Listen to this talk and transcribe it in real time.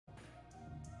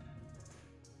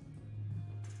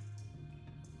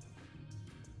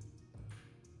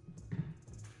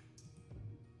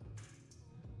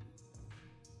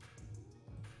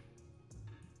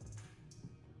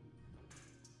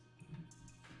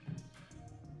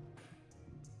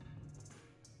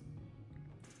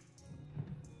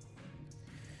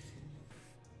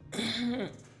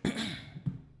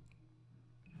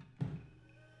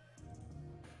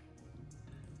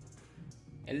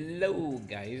Hello,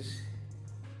 guys.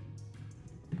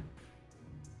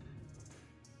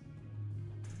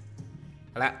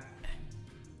 Hello.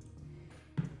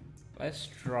 Let's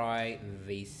try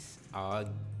this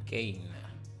again.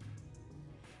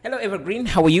 Hello, Evergreen.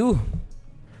 How are you?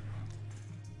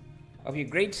 Hope you're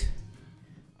great.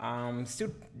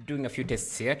 Still doing a few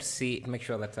tests here to see, to make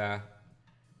sure that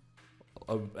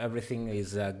everything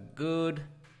is good.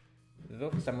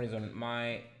 Though for some reason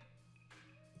my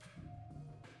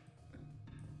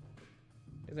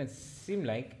doesn't seem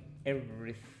like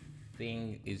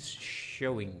everything is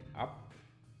showing up.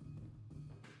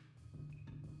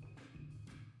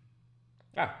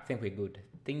 I think we're good.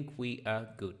 Think we are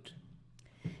good.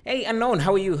 Hey, Unknown,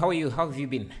 how are you? How are you? How have you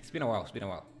been? It's been a while. It's been a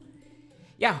while.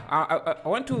 Yeah, I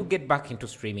want to get back into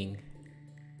streaming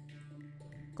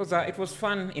because it was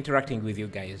fun interacting with you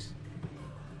guys.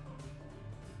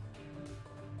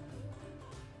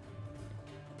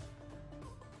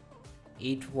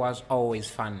 It was always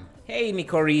fun. Hey,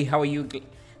 Mikori, how are you?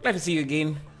 Glad to see you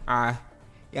again.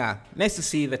 Yeah, nice to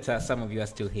see that some of you are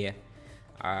still here.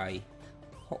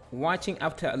 Watching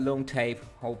after a long time.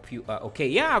 Hope you are okay.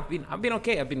 Yeah, I've been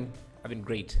okay. I've been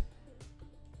great,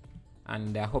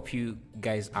 and I hope you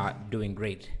guys are doing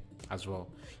great as well.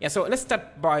 Yeah, so let's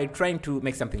start by trying to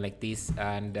make something like this,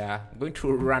 and I'm going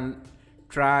to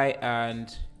try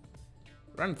and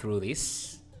run through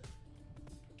this.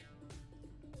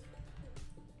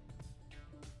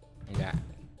 Yeah,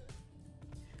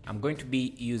 I'm going to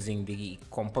be using the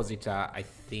compositor, I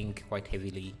think, quite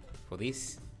heavily for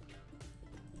this.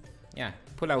 Yeah,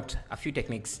 pull out a few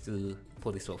techniques to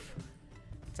pull this off.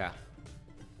 So,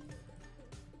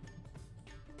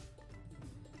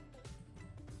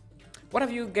 what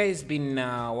have you guys been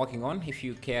working on, if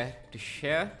you care to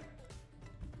share?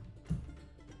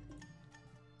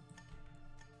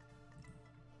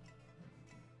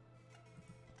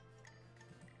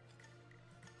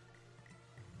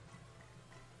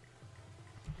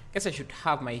 Guess I should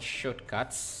have my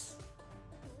shortcuts.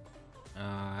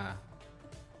 Yeah,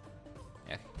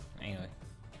 anyway.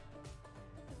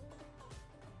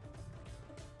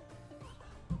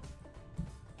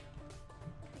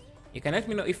 You can let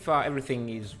me know if everything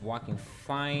is working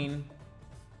fine.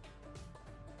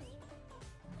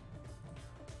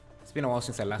 It's been a while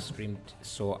since I last streamed,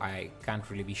 so I can't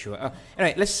really be sure.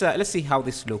 Anyway, let's see how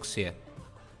this looks here.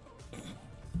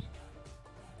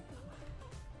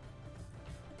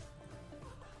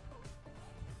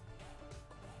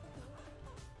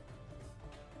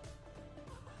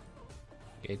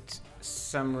 Get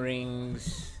some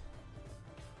rings.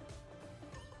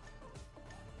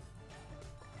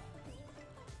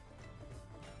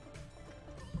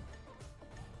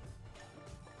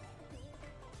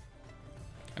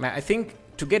 And I think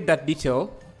to get that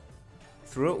detail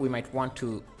through, we might want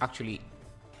to actually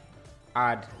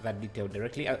add that detail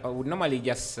directly. I would normally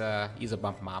just use a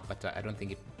bump map, but I don't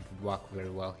think it would work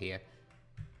very well here.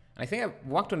 And I think I've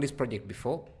worked on this project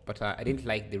before, but I didn't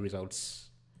like the results.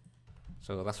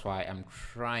 So that's why I'm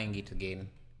trying it again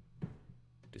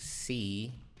to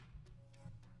see.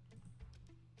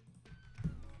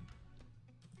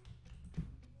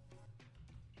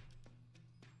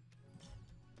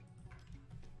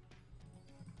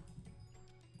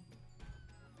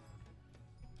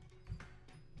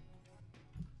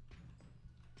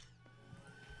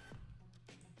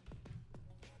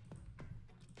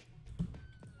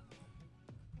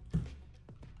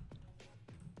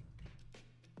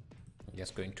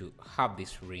 Just going to have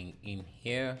this ring in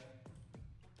here.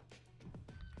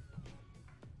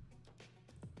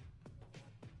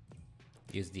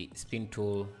 Use the spin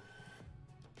tool.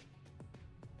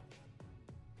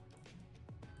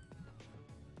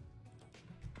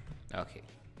 Okay.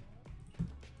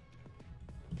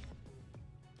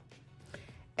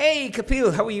 Hey,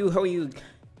 Kapil, how are you? How are you?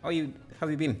 How are you? How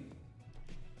have you been?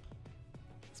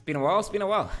 It's been a while. It's been a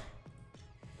while.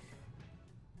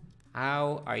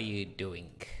 How are you doing?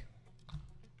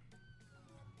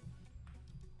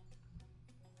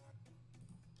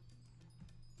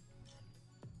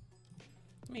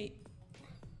 Me.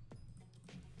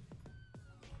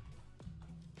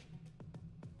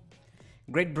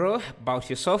 Great, bro. About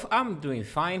yourself? I'm doing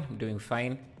fine. I'm doing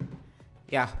fine.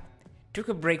 Yeah, took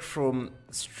a break from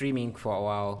streaming for a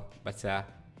while, but yeah,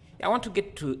 I want to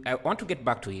get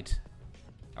back to it.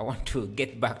 I want to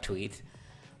get back to it,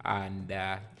 and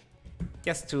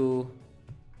just to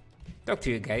talk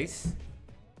to you guys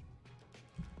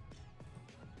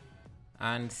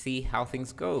and see how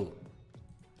things go.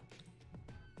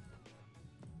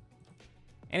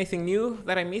 Anything new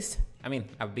that I missed? I mean,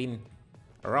 I've been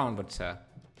around, but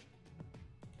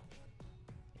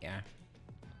yeah.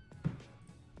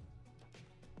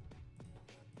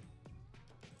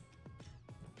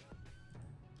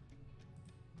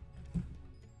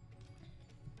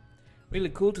 Really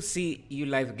cool to see you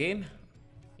live again.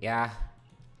 Yeah.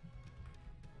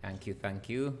 Thank you, thank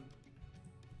you.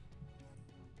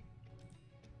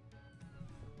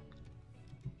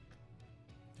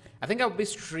 I think I'll be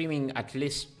streaming at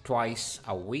least twice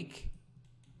a week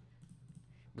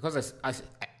because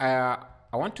I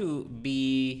want to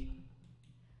be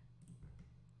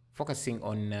focusing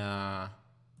on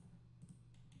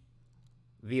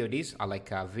VODs or like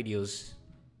videos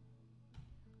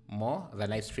more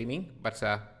than live streaming, but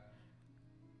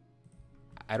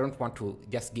I don't want to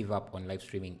just give up on live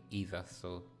streaming either,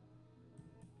 so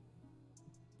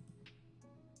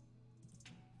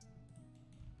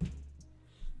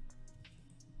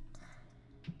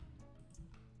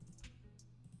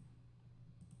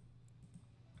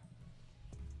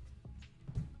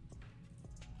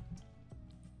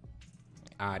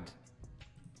add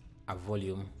a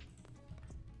volume.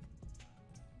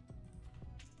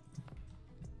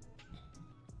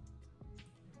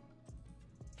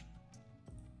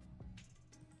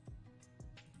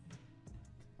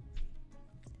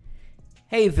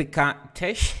 Hey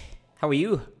Vikatesh, how are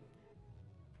you?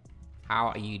 How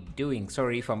are you doing?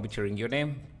 Sorry if I'm butchering your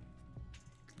name.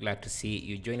 Glad to see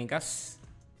you joining us.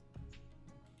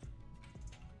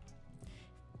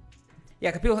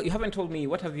 Yeah, Kapil, you haven't told me,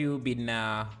 what have you been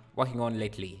working on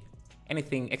lately?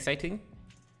 Anything exciting?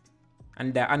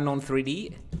 And Unknown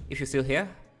 3D, if you're still here.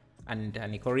 And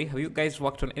Nikori, have you guys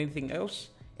worked on anything else?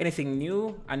 Anything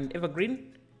new and evergreen?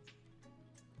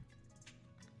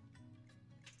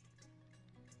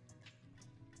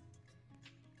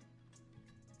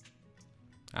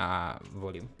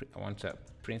 Volume. I want a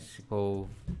principal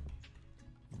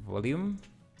volume.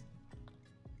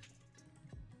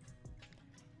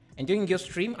 Enjoying your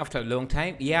stream after a long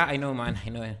time? Yeah, I know, man. I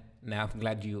know. Now I'm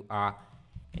glad you are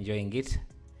enjoying it.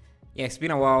 Yeah, it's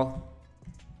been a while.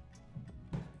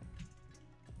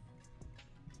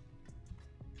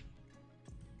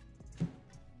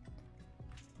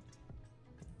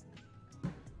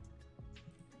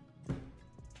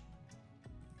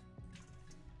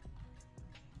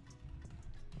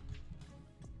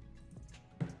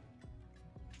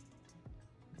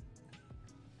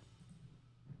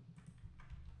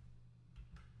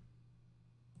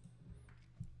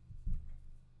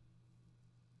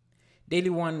 Daily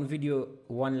one video,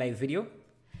 one live video.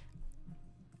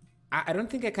 I don't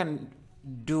think I can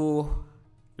do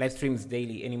live streams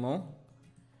daily anymore,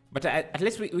 but at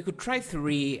least we could try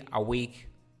 3 a week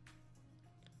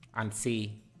and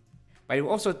see. But it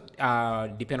will also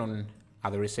depend on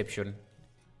the reception.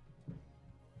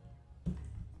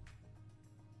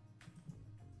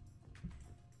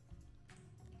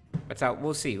 But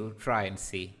we'll see. We'll try and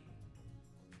see.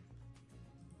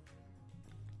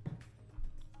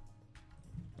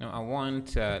 Now I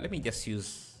want, let me just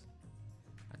use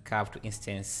a curve to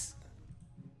instance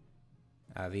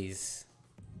these.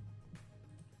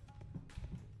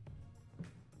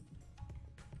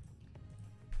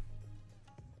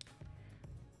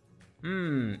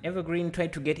 Evergreen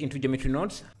tried to get into geometry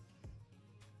nodes.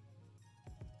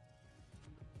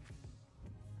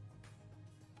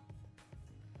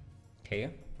 Okay.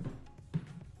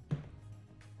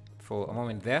 For a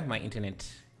moment there, my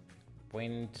internet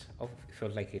went off. It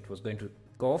felt like it was going to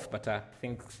go off, but I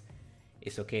think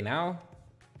it's okay now.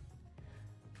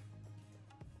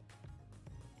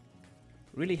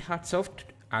 Really hats off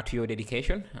to your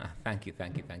dedication. Thank you,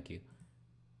 thank you, thank you.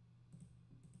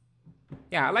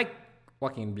 Yeah, I like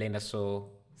working in Blender, so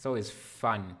it's always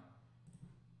fun.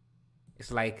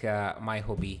 It's like my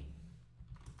hobby.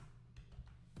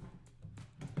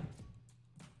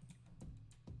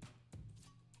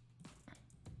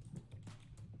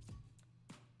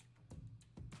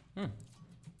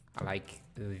 I like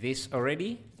this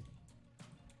already.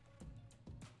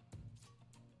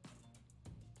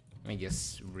 Let me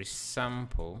just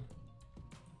resample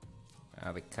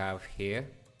the curve here.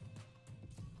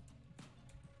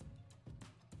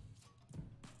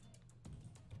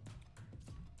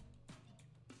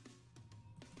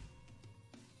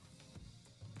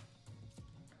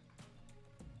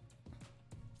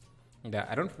 And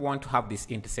I don't want to have this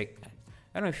intersect.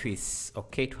 I don't know if it's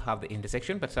okay to have the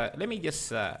intersection, but let me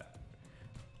just, I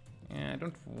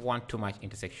don't want too much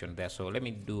intersection there. So let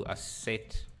me do a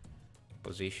set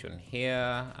position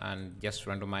here and just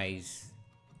randomize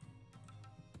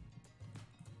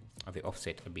the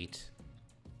offset a bit.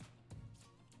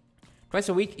 Twice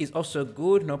a week is also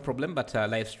good, no problem, but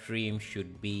live stream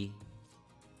should be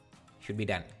should be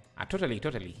done.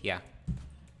 Totally, yeah.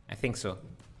 I think so.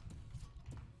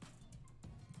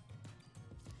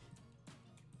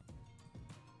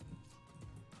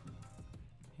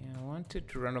 Yeah, I wanted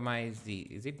to randomize the,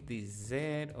 is it the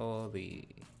Z or the,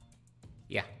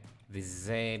 yeah, the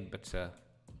Z, but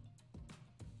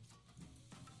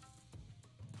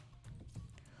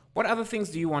what other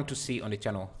things do you want to see on the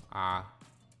channel?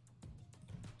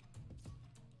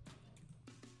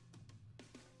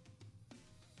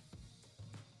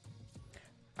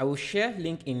 I will share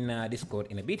link in Discord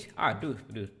in a bit. Do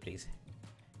please.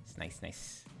 It's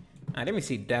nice. Let me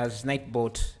see. Does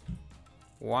Nightbot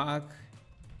work?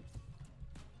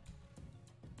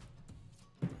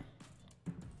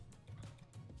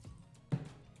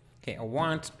 Okay, I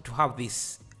want to have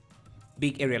this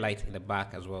big area light in the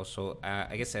back as well. So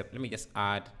I guess let me just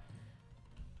add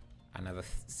another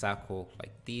circle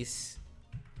like this.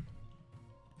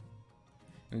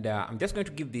 And I'm just going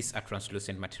to give this a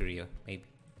translucent material, maybe.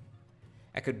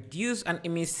 I could use an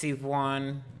emissive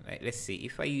one. Let's see,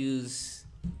 if I use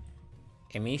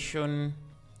emission,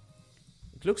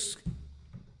 it looks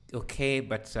okay,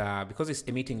 but because it's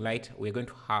emitting light, we're going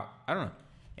to have, I don't know,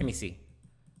 let me see.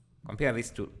 Compare this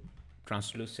to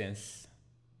translucence.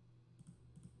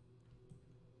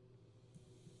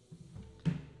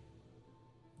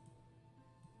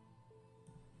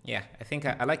 Yeah, I think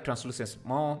I like translucence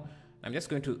more. I'm just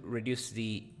going to reduce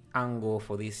the angle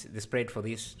for this, the spread for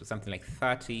this, to something like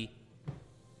 30,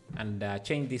 and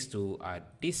change this to a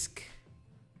disk.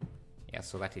 Yeah,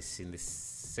 so that is in the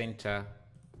center.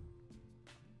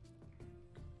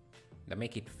 That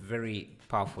make it very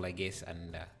powerful, I guess,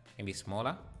 and maybe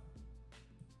smaller.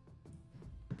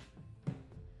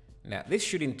 Now this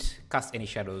shouldn't cast any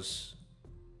shadows.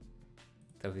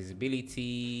 The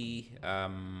visibility,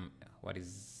 what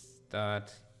is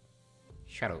that?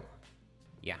 Shadow,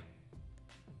 yeah.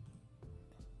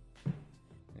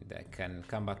 And I can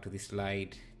come back to this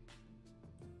slide.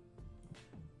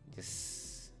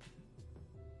 Just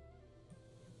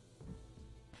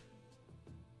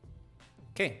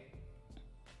okay.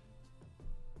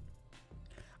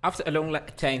 After a long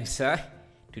time, sir,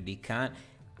 to Decan.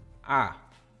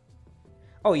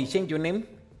 Oh, you changed your name?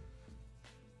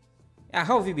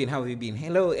 How have you been? How have you been?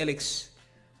 Hello, Alex.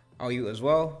 How are you as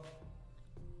well?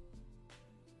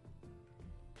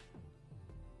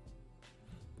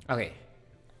 Okay.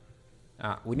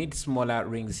 We need smaller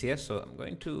rings here, so I'm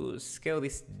going to scale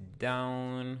this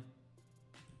down.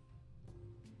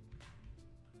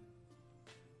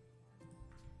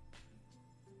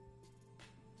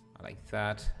 Like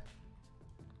that.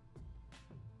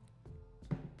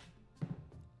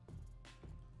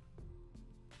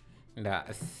 And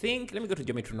I think, let me go to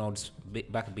geometry nodes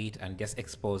back a bit and just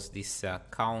expose this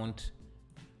count,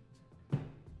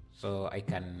 so I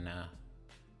can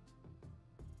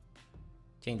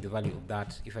change the value of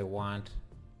that if I want.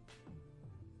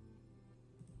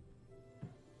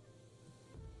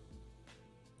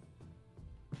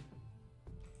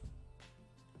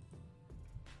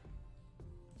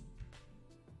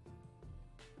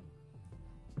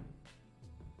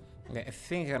 I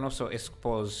think I can also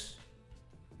expose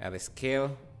the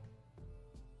scale.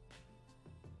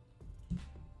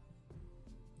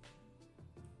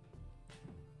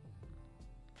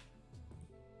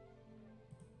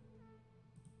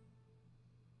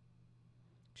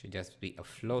 Should just be a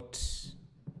float.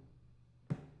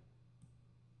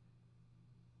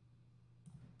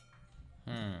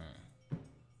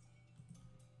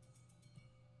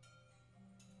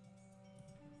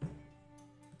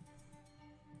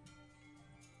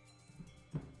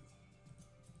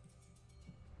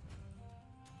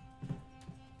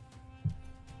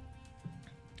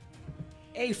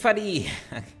 Hey, Fadi.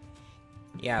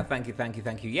 Yeah, thank you.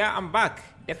 Yeah, I'm back.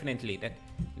 Definitely.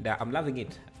 I'm loving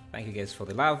it. Thank you guys for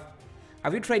the love.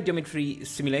 Have you tried geometry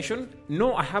simulation?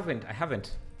 No, I haven't. I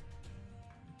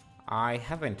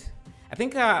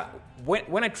think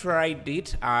when I tried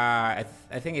it, I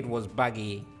think it was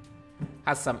buggy.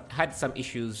 Had some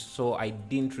issues, so I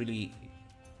didn't really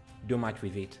do much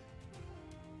with it.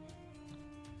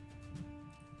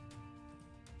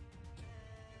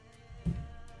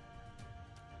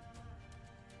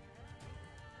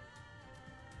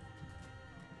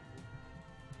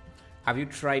 Have you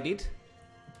tried it?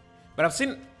 But I've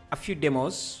seen a few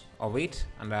demos of it,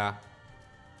 and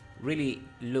really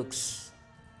looks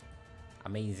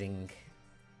amazing.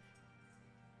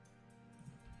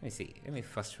 Let me see. Let me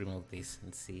first remove this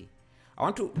and see. I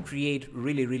want to create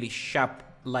really sharp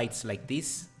lights like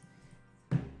this.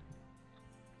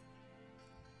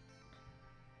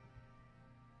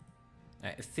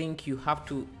 I think you have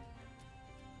to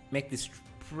make this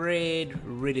spread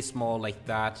really small like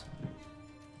that.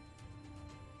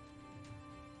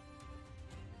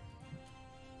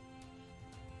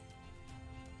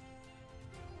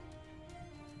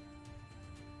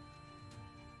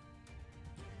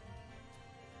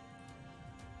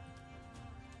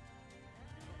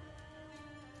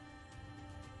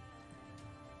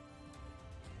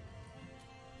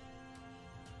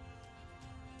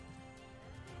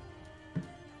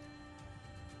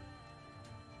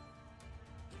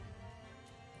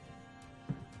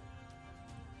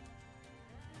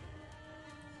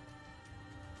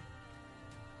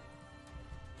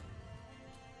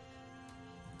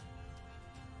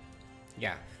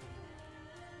 Yeah.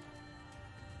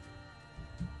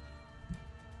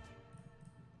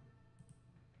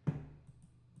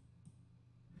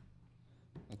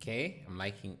 Okay,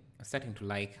 I'm starting to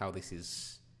like how this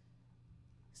is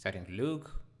starting to look.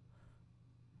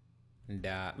 And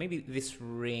maybe this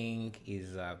ring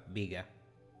is bigger.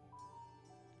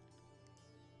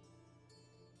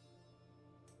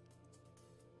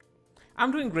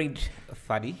 I'm doing great,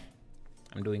 Fadi.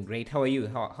 I'm doing great. How are you?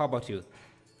 How about you?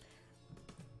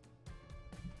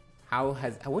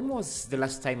 When was the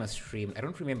last time I streamed? I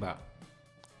don't remember.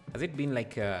 Has it been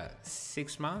like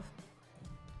 6 months?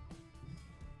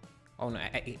 Oh no,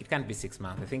 it can't be 6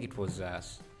 months. I think it was.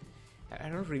 I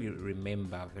don't really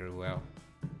remember very well.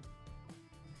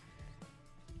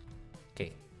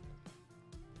 Okay.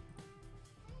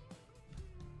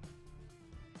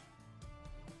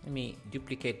 Let me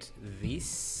duplicate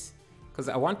this because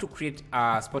I want to create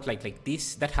a spotlight like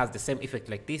this that has the same effect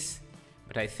like this.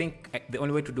 But I think the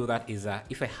only way to do that is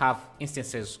if I have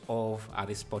instances of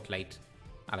this spotlight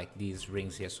like these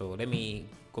rings here. So let me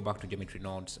go back to geometry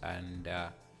nodes and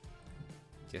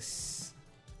just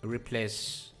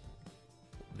replace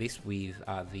this with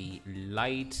the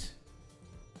light,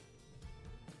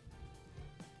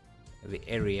 the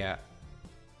area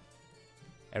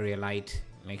light.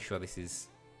 Make sure this is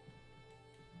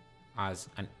as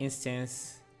an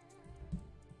instance.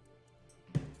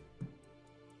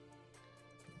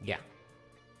 Yeah,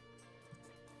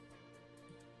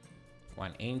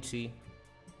 180.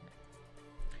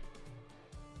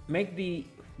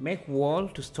 Make wall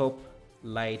to stop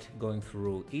light going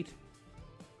through it.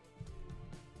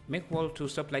 Make wall to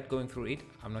stop light going through it.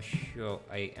 I'm not sure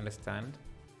I understand.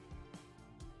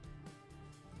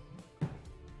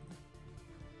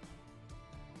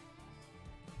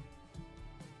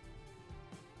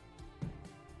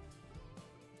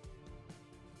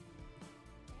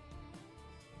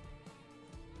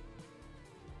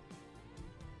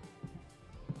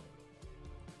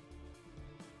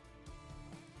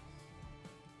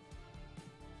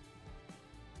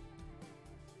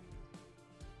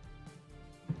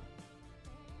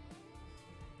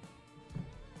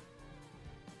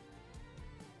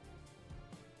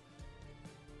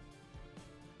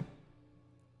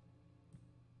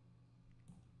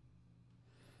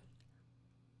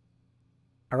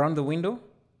 Around the window?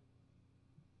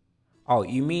 Oh,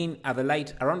 you mean the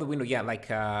light around the window? Yeah, like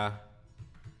you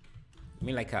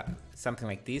mean like something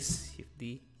like this? If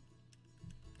the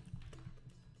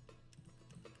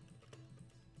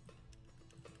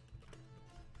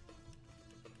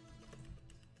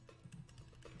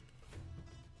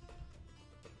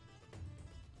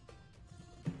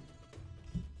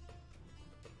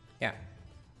yeah,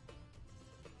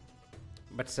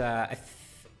 but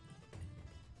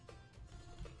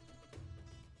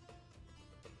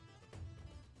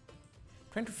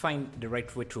trying to find the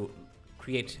right way to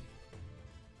create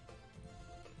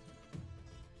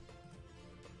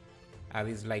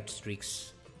these light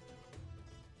streaks.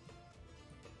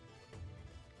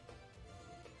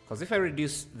 Because if I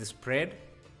reduce the spread,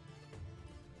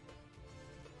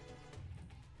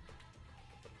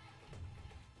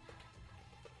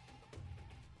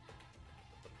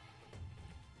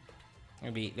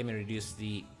 maybe let me reduce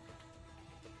the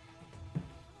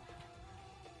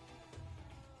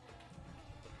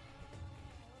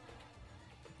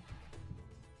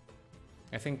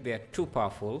I think they are too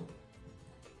powerful.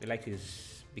 The light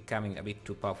is becoming a bit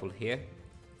too powerful here.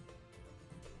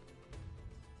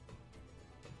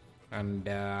 And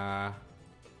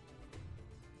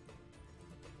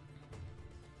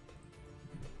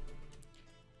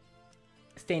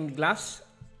stained glass.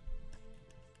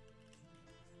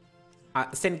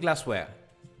 Stained glassware.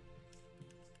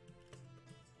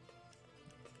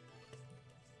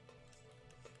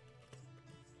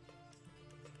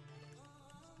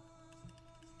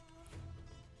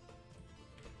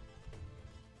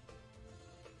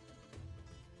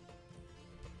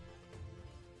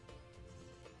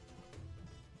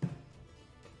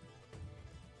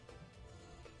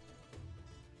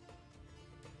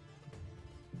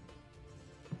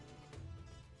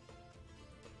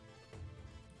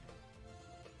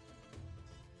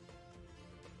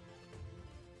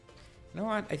 You know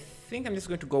what? I think I'm just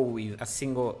going to go with a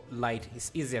single light.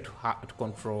 It's easier to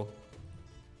control.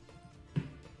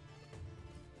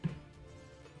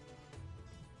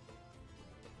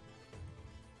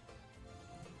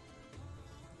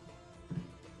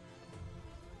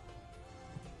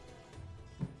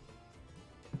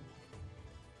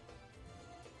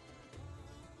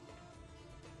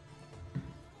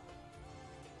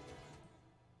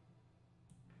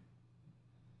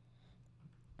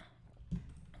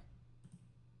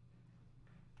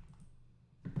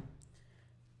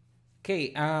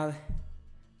 Okay,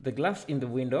 the glass in the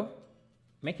window,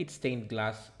 make it stained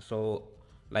glass, so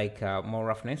like more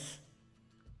roughness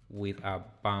with a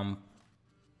bump.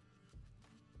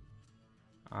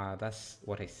 That's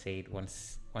what I said. One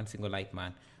single light,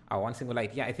 man. One single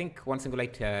light. Yeah, I think one single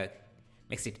light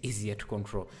makes it easier to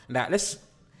control. Now let's.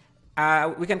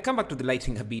 We can come back to the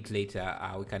lighting a bit later.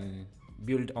 We can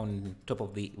build on top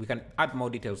of the. We can add more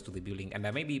details to the building and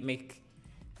maybe make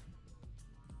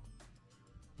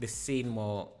the scene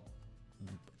more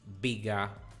bigger.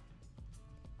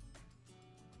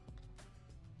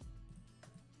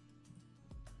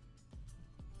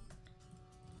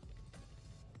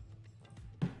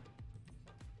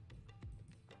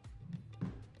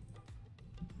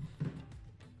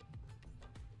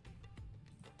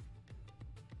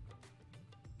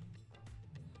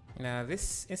 Now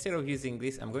this, instead of using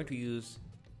this, I'm going to use,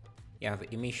 yeah,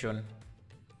 the emission.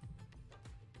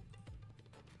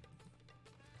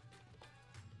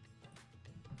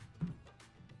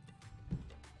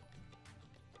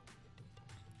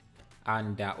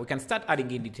 And we can start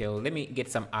adding in detail. Let me get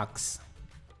some arcs.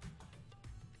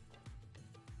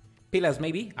 Pillars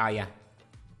maybe? Yeah.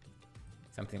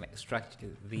 Something like structure,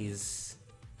 these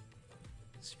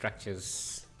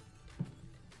structures.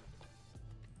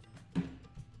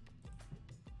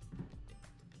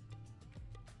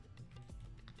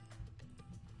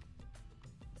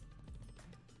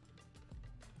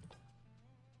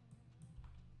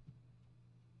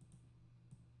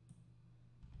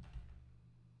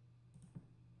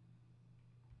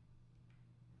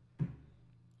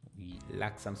 We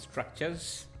lack some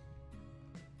structures.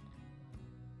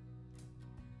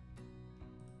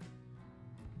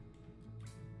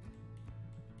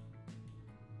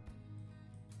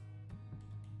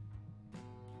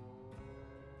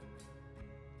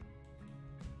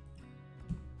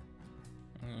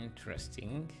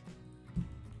 Interesting.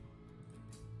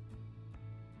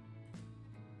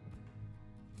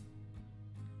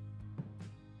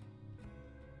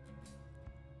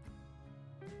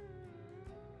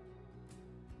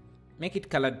 Make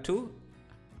it colored too.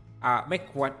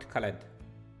 Make what colored?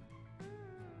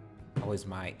 How is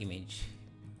my image?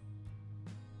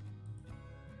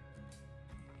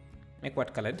 Make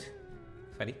what colored?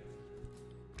 Sorry.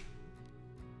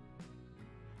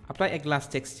 Apply a glass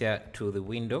texture to the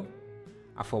window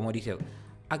for more detail.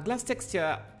 A glass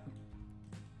texture,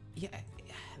 yeah,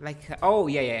 like, oh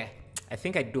yeah. I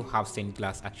think I do have stained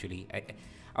glass actually.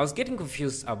 I was getting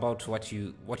confused about what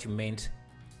you meant,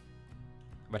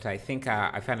 but I think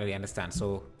I finally understand.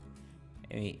 So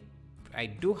I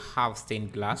do have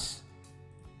stained glass.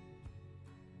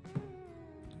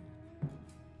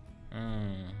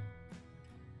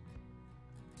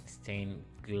 Stained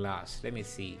glass. Let me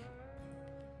see.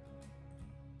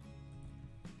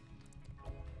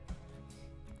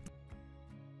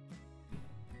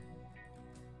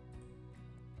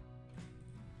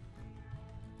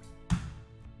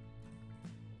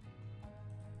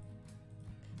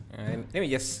 Let me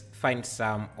just find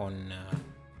some on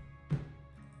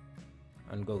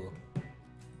Google.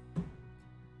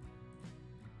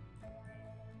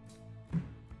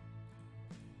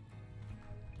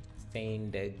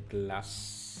 Stained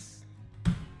glass.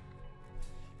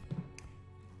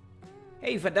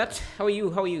 Hey Vadat, how are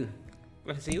you? How are you?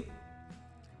 Glad to see you.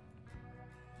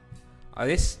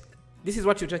 This is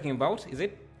what you're talking about, is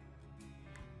it?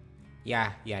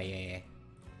 Yeah. I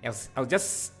was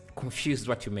just confused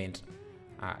what you meant.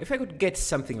 If I could get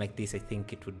something like this, I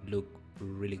think it would look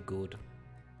really good.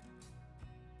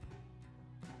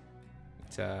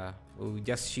 We'll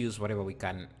just use whatever we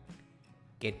can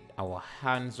get our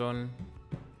hands on.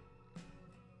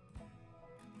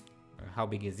 How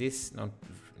big is this?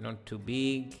 Not too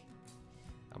big.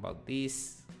 How about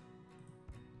this?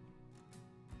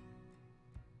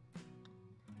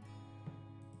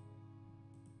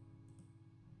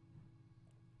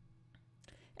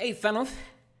 Hey Thanos,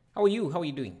 how are you? How are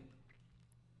you doing?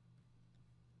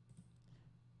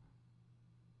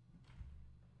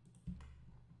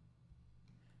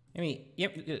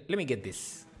 Let me get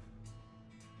this.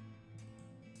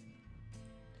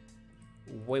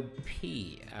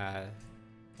 WebP.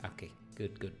 Okay,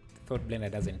 good, good. Thought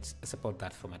Blender doesn't support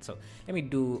that format. So let me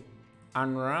do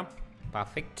unwrap.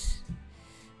 Perfect.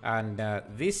 And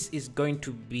this is going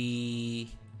to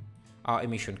be our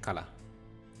emission color.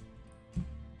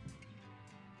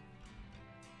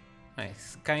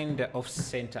 Nice, kind of off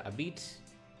center a bit.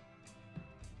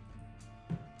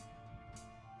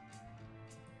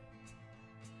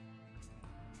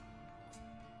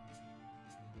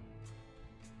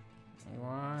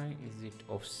 Why is it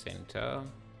off center?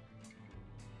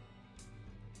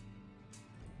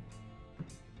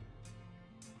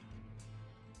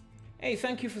 Hey,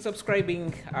 thank you for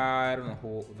subscribing. I don't know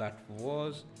who that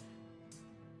was.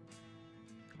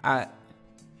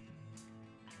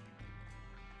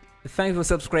 Thank you for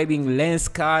subscribing,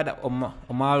 Lenscard,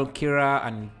 Omal, Kira,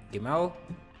 and Gimel.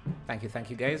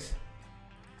 Thank you guys.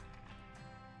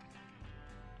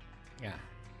 Yeah,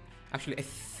 actually, I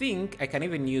think I can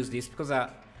even use this because I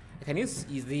can use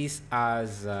this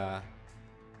as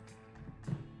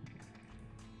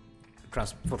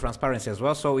for transparency as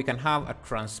well. So we can have a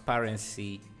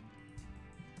transparency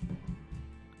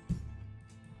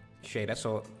shader.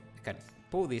 So I can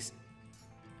pull this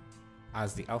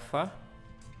as the alpha.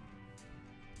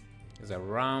 There's a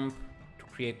ramp to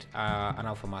create an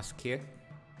alpha mask here.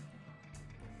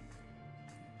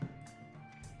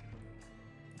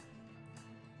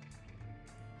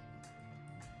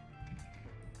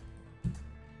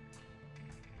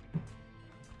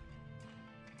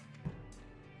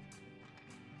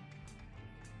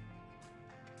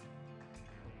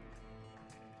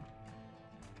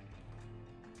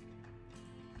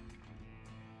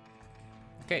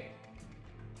 Okay.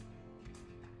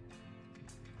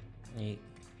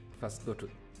 First go to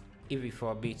Eevee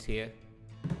for a bit here.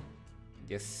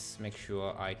 Just make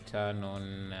sure I turn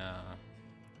on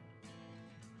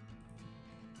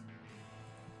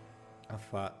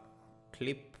alpha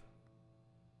clip.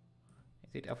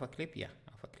 Is it alpha clip? Yeah,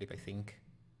 alpha clip, I think.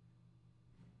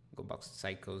 Go back to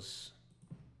cycles.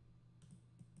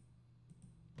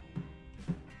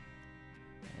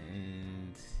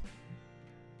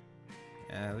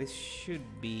 And this should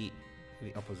be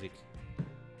the opposite.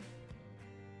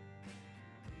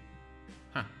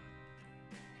 Huh.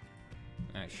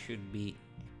 It should be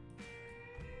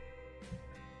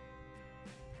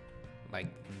like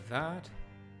that.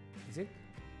 Is it?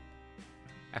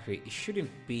 Actually, it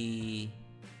shouldn't be.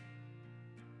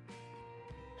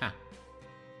 Huh.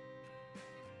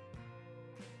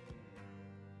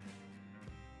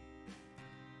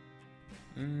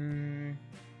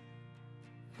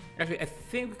 Actually, I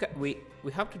think we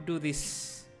have to do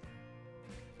this.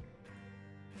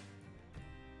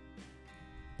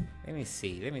 Let me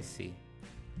see.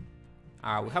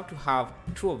 We have to have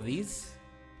two of these.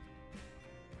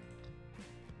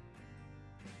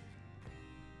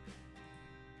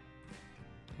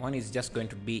 One is just going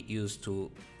to be used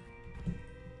to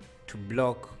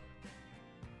block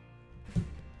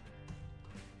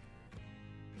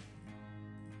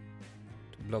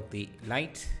the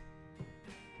light.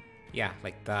 Yeah,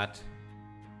 like that.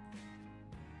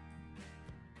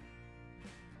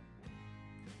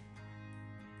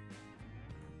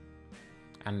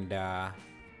 And the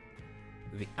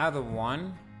other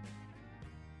one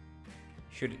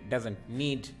doesn't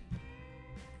need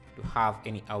to have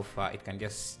any alpha. It can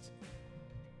just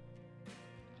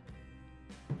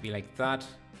be like that,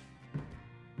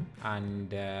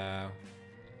 and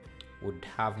would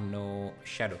have no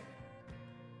shadow.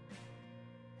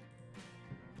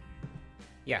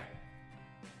 Yeah.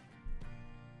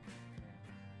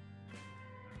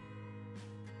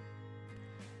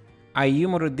 Are you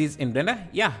modeled this in Blender?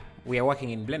 Yeah, we are working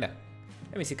in Blender.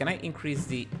 Let me see, can I increase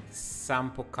the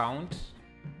sample count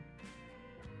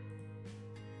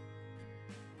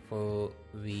for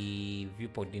the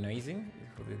viewport denoising,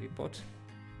 for the viewport?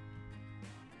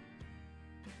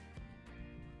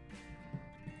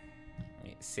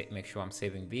 Make sure I'm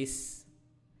saving this.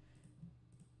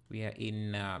 We are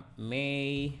in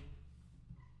May.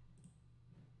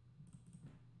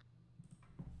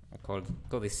 Call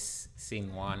this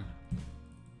scene 1.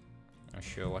 Not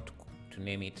sure what to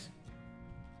name it.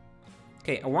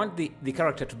 Okay, I want the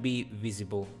character to be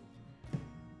visible.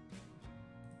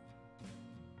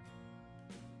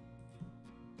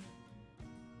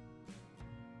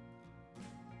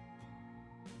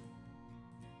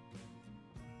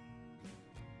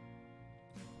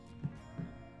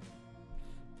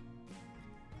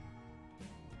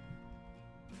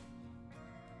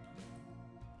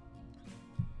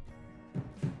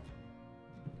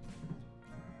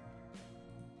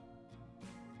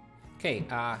 Okay,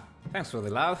 thanks for the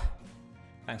love.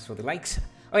 Thanks for the likes.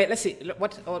 Oh yeah, let's see.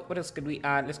 What else could we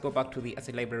add? Let's go back to the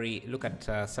asset library. Look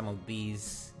at some of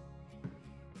these.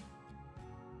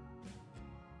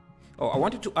 Oh, I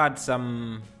wanted to add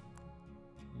some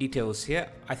details here.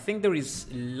 I think there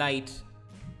is light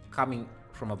coming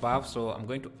from above, so I'm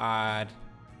going to add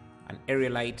an area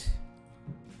light.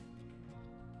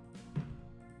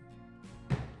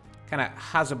 Kind of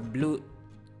has a blue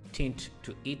tint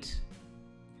to it.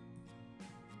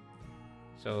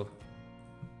 So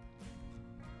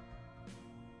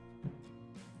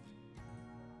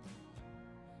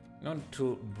not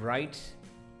too bright.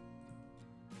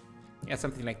 Yeah,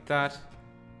 something like that.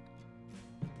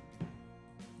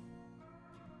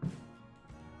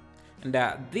 And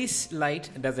this light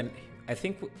doesn't, I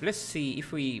think, let's see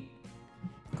if we,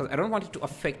 because I don't want it to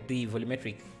affect the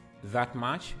volumetric that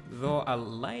much, though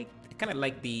I kind of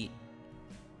like the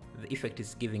effect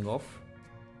it's giving off.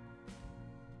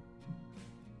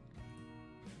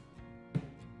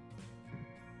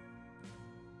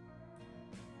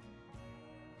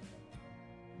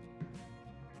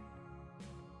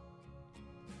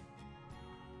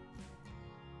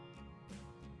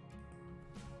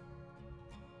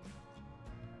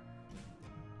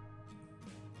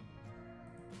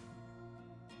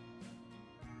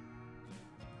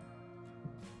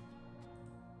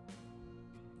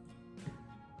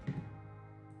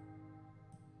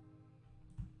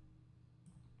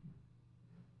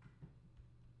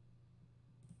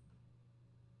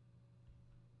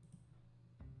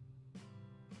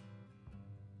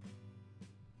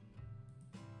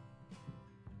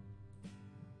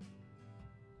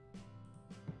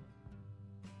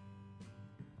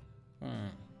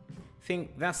 I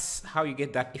think that's how you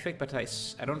get that effect, but I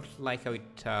don't like how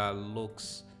it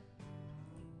looks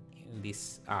in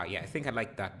this. Yeah, I think I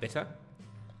like that better.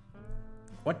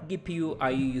 What GPU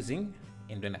are you using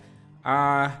in Blender?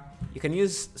 You can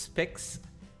use specs,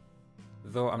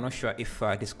 though I'm not sure if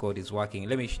this code is working.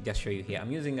 Let me just show you here.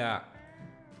 I'm using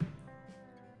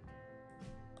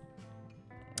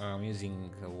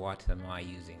what am I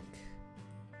using?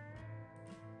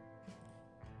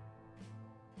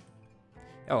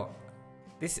 Oh,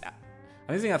 this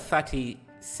I'm using a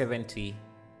 3070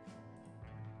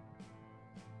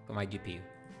 for my GPU.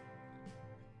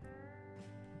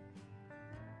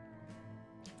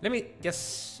 Let me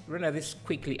just render this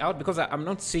quickly out because I'm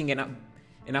not seeing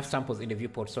enough samples in the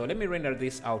viewport. So let me render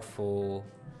this out for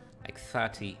like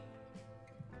 30.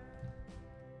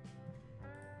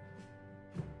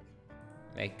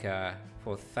 Like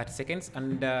for 30 seconds.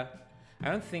 And I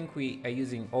don't think we are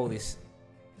using all this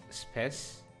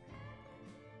space.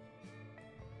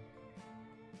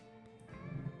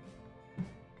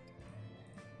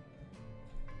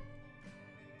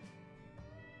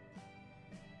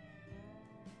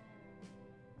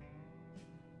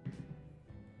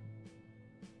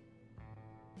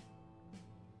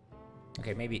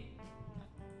 Okay, maybe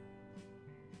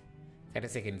 30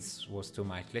 seconds was too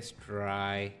much. Let's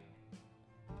try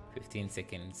 15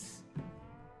 seconds.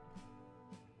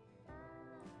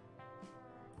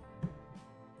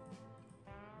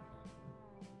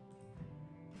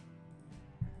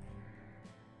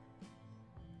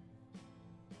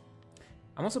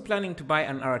 I'm also planning to buy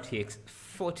an RTX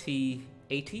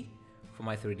 4080 for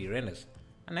my 3D renders.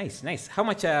 Nice, nice. How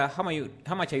much are you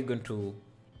going to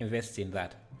invest in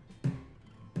that?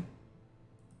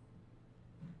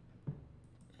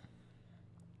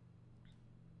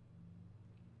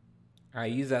 I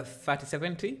use a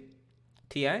 3070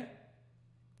 Ti.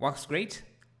 Works great.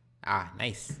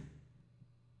 Nice.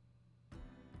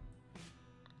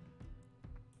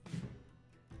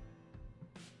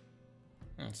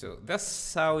 So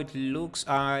that's how it looks.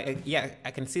 Yeah,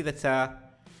 I can see that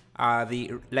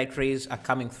the light rays are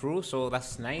coming through, so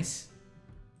that's nice.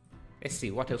 Let's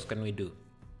see, what else can we do?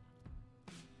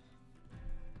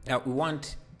 We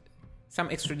want some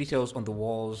extra details on the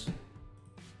walls.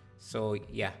 So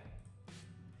yeah.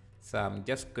 So I'm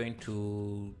just going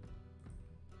to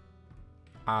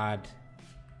add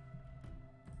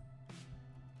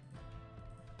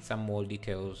some more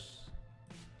details.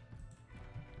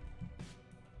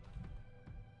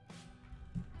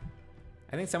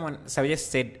 I think someone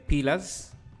suggested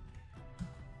pillars.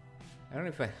 I don't know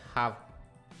if I have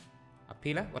a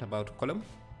pillar. What about column?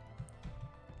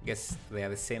 Guess they are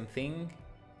the same thing.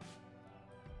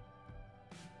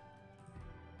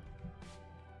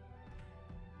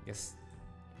 Yes,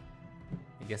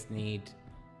 you just need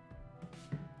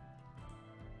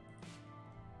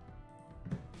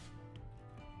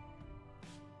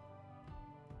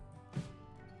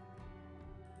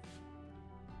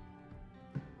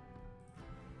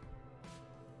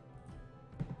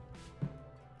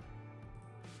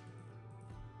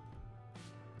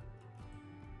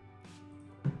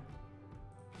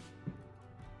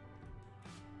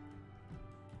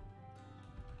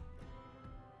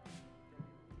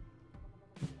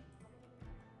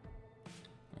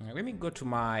let me go to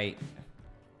my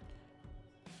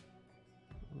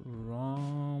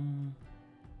ROM.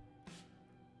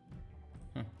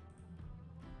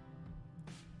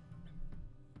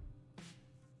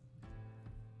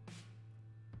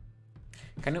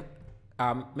 Can you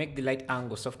make the light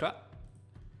angle softer?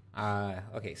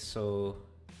 Okay, so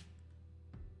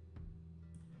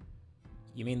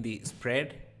you mean the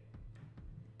spread?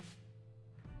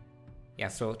 Yeah,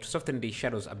 so to soften the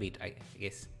shadows a bit, I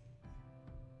guess.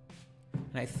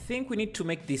 And I think we need to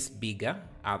make this bigger,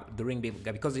 the ring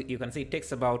bigger, because you can see it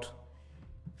takes about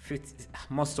 50,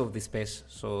 most of the space.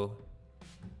 So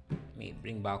let me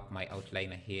bring back my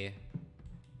outliner here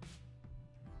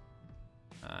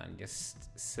and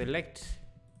just select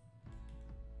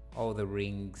all the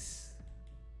rings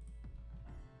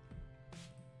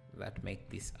that make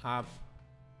this up.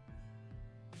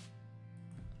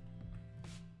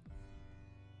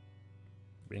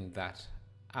 Bring that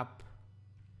up,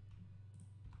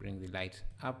 bring the light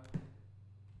up,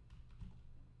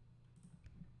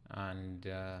 and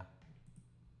I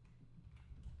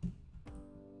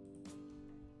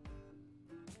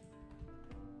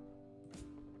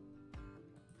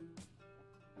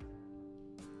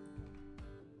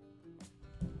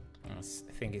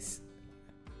think it's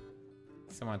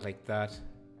somewhat like that.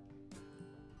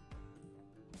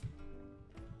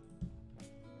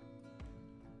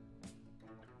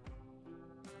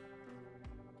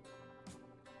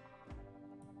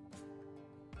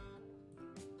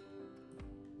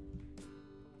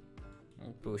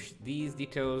 Push these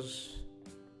details.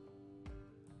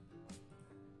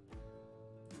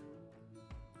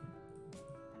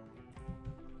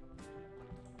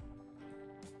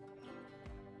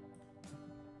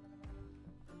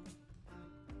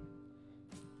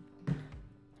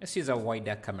 Let's use a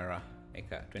wider camera,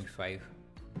 like a 25.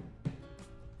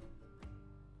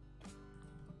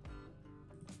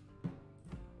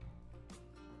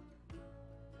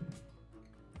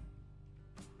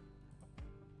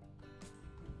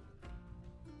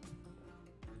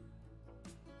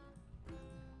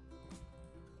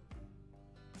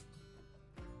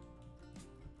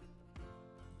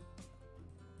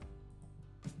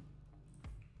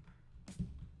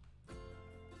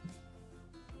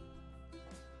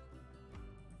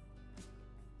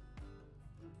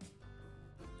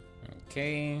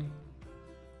 Okay.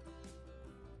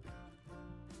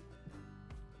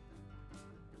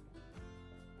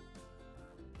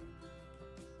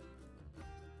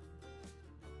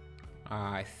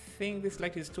 I think this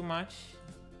light is too much.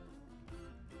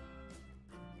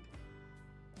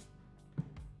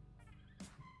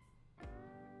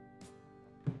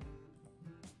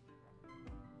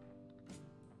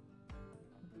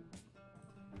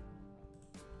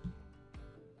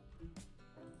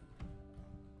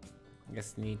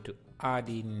 Just need to add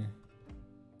in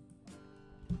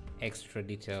extra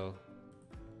detail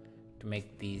to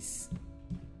make these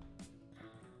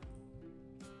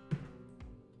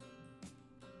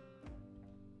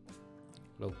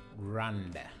look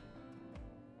grand,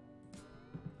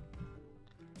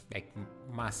 like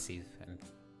massive. And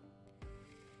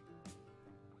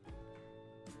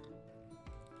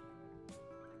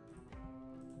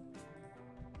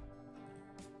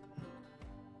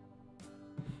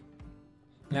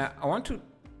now I want to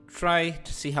try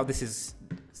to see how this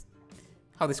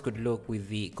could look with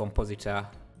the compositor.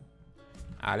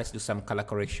 Let's do some color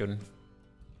correction.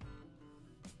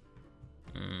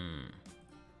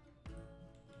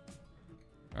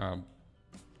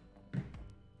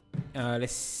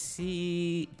 Let's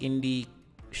see, in the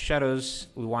shadows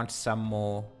we want some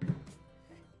more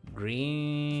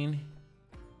green.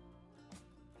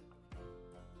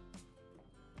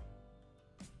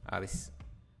 This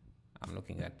I'm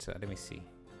looking at, let me see.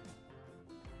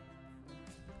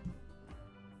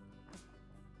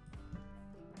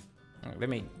 Let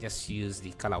me just use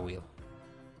the color wheel.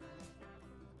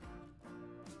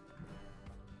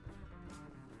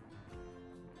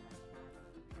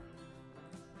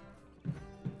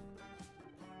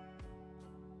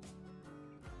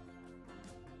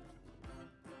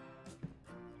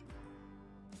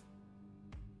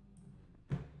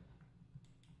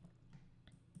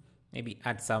 Maybe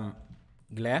add some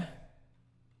glare.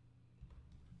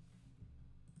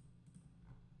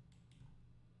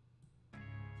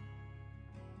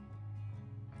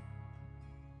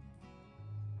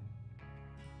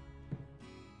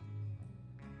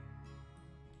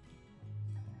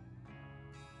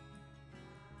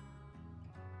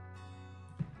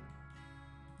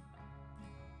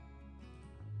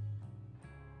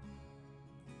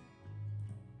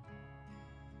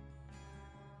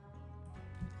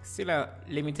 Still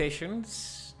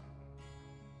limitations.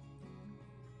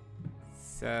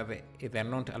 there are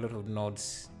not a lot of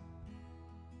nodes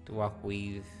to work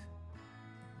with.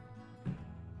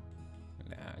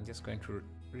 I'm just going to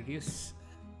reduce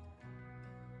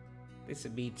this a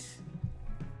bit.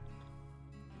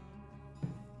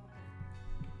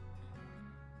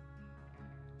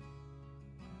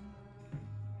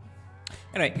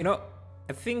 Anyway, you know,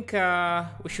 I think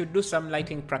we should do some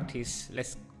lighting practice.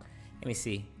 Let me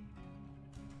see.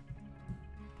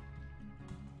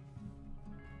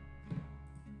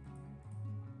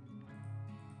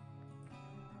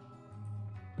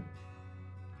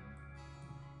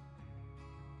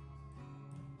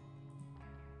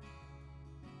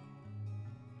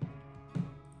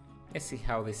 Let's see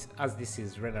how this, as this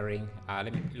is rendering.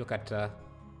 Let me look at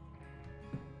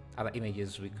other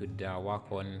images we could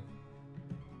work on.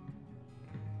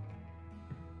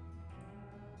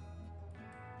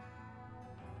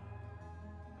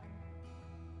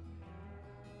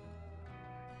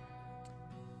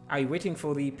 Are you waiting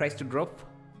for the price to drop?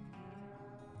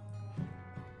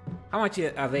 How much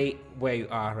are they where you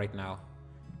are right now?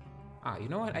 You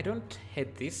know what? I don't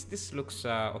hate this. This looks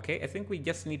okay. I think we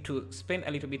just need to spend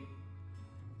a little bit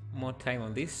more time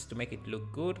on this to make it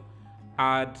look good.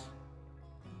 Add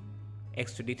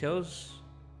extra details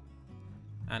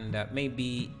and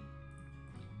maybe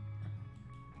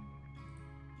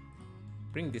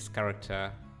bring this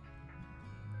character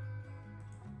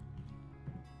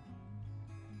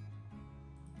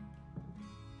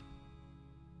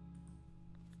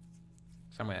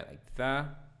somewhere like that.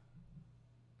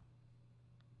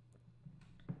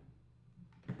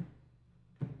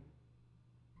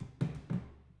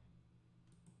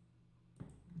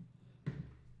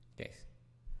 Yes.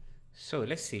 So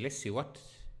let's see what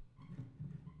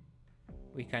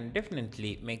we can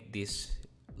definitely make this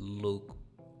look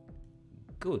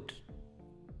good.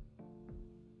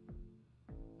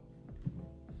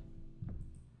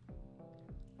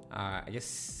 I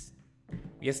just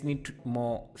need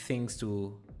more things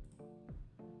to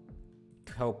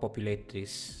help populate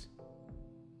this.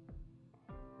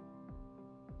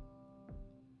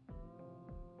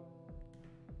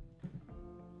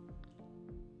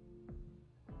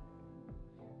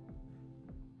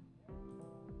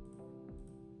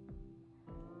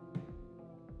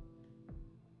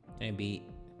 Maybe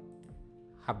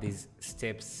have these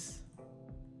steps.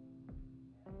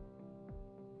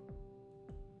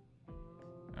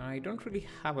 I don't really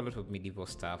have a lot of medieval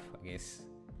stuff, I guess.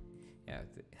 Yeah,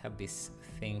 have this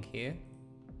thing here.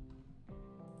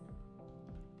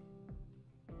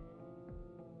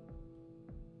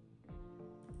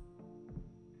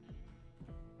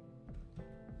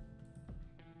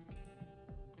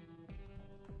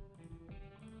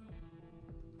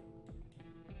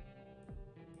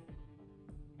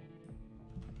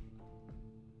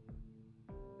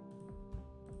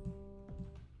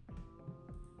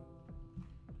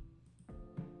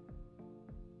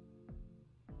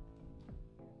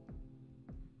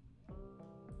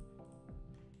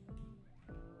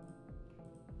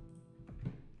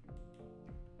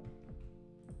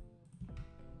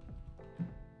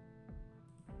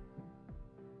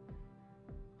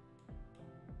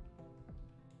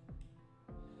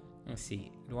 Let's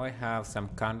see, do I have some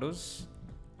candles?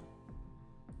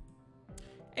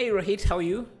 Hey Rohit, how are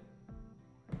you?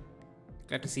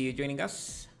 Glad to see you joining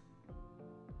us.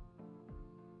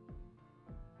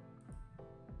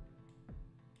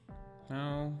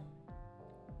 Now,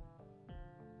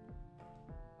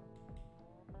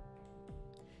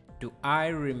 do I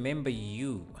remember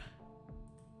you?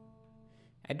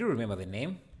 I do remember the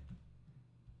name.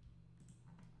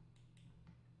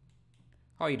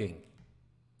 How are you doing?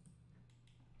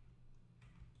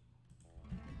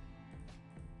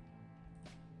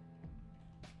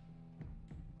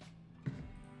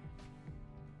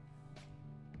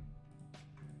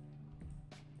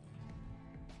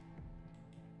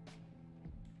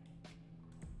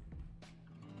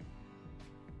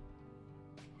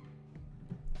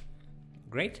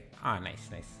 Great. Nice.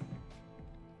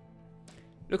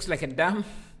 Looks like a dam.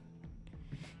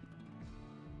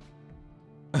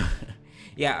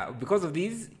 Yeah, because of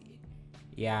these.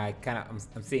 Yeah, I'm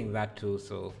seeing that too.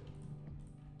 So,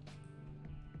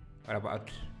 what about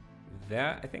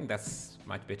there? I think that's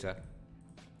much better.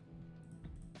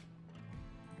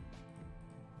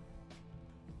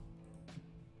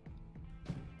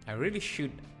 I really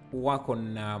should work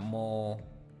on more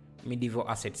medieval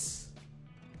assets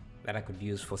that I could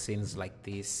use for scenes like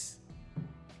this.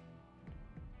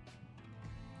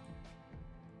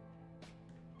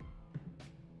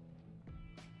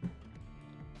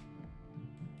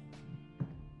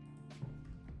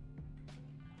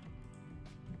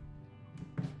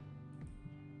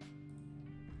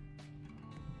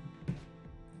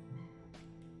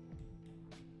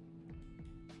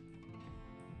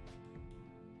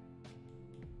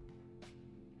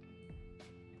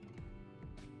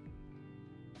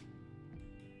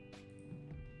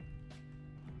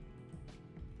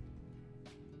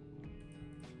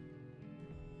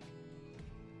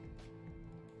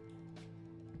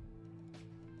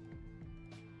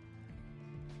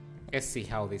 Let's see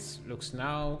how this looks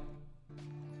now.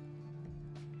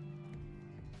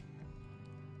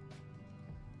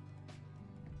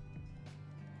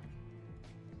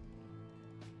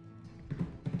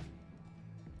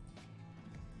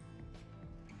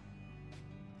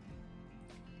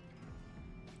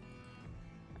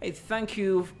 Hey, thank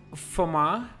you,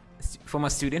 former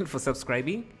student, for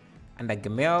subscribing, and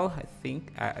Gamel, I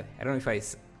think I don't know if I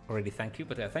already thank you,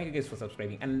 but thank you guys for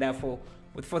subscribing, and therefore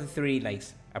with 43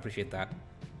 likes, I appreciate that.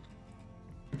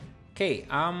 Okay,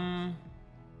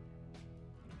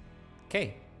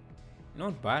 okay,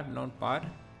 not bad, not bad.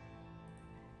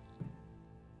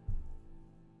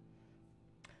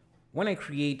 When I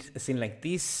create a scene like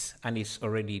this and it's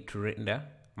already to render,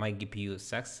 my GPU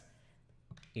sucks.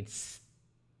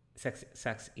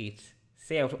 Sucks it,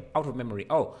 say out of memory.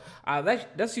 Oh,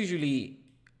 that's usually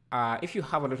if you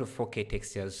have a lot of 4K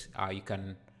textures, you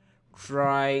can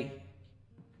try.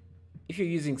 If you're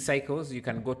using cycles, you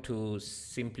can go to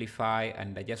simplify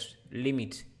and just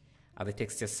limit the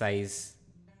texture size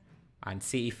and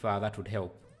see if that would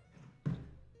help.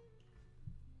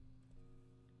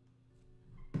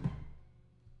 You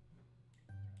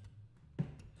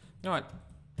know what?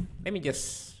 Let me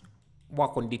just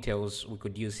work on details we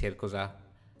could use here, because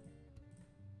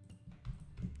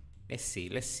let's see.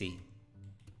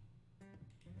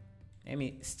 Let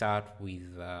me start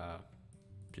with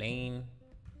plain.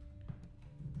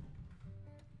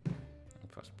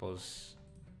 I suppose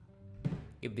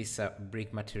give this a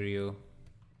brick material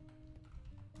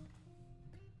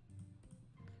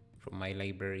from my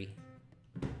library.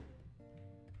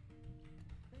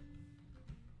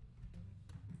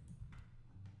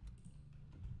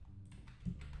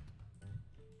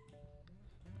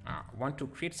 I want to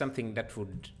create something that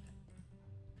would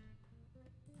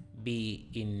be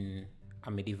in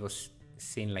a medieval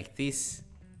scene like this.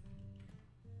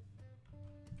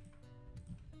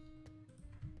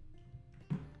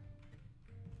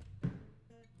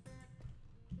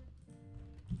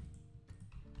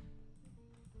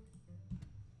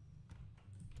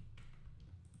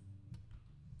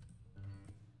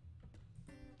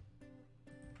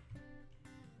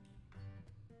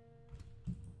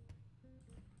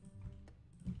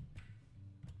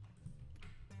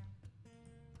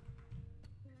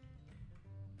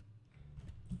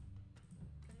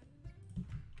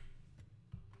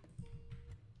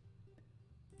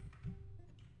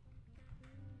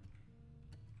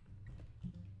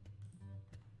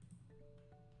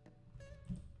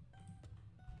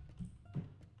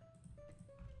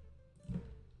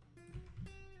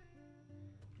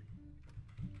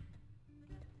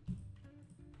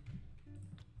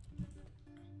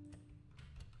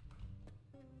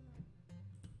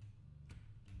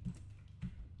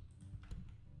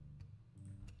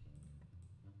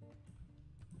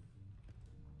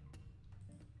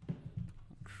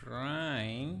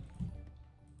 Trying.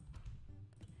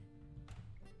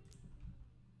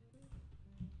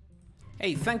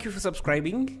 Hey, thank you for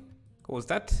subscribing. What was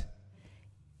that?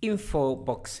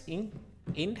 Infobox in.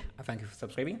 Thank you for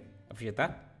subscribing. Appreciate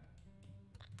that.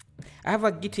 I have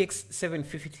a GTX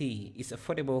 750. It's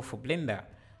affordable for Blender.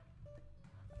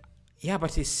 Yeah,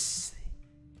 but it's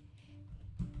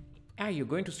you're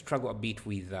going to struggle a bit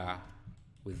with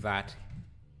that.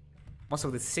 Most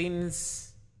of the scenes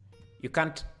you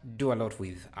can't do a lot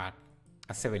with a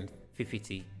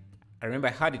 750. I remember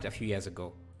I had it a few years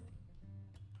ago,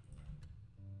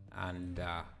 and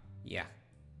yeah,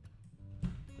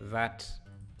 that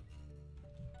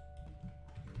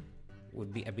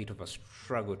would be a bit of a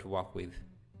struggle to work with.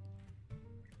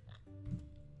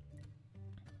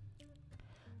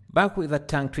 Back with the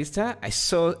tongue twister, I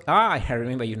saw, I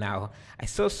remember you now. I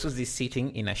saw Susie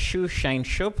sitting in a shoe shine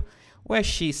shop where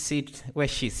she sits,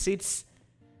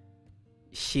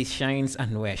 she shines,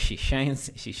 and where she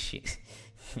shines, she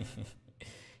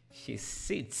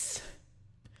sits.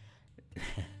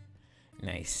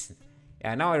 Nice.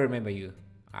 Yeah, now I remember you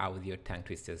with your tongue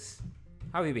twisters.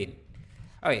 How have you been?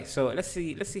 Okay, so let's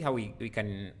see how we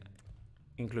can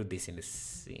include this in the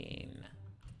scene.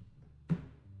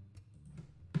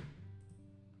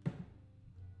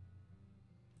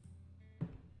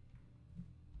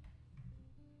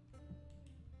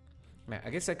 I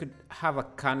guess I could have a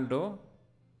candle.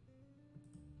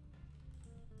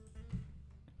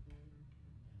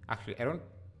 Actually, I don't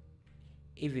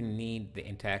even need the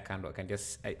entire candle.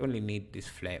 I only need this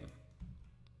flame.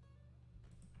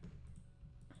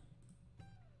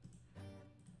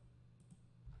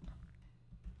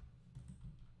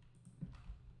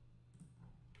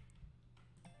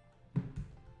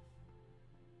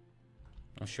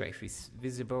 Not sure if it's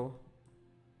visible.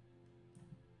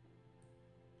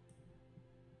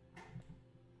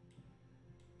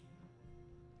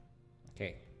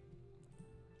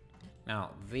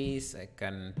 Now this I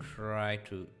can try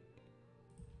to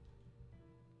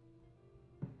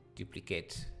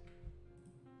duplicate.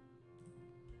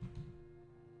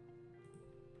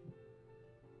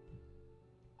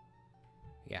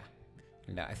 Yeah,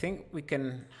 and I think we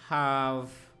can have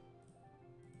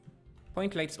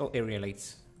point lights or area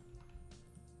lights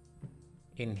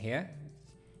in here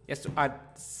just to add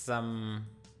some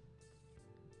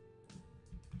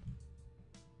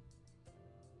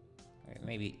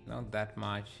maybe not that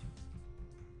much.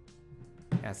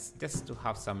 Yes, just to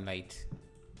have some light.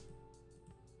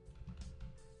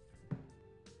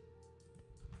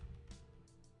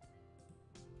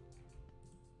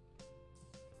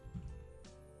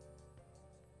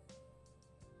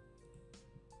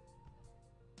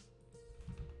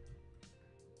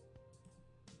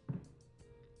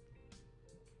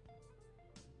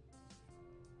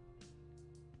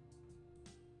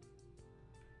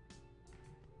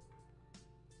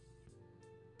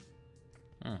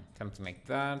 Something like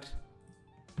that.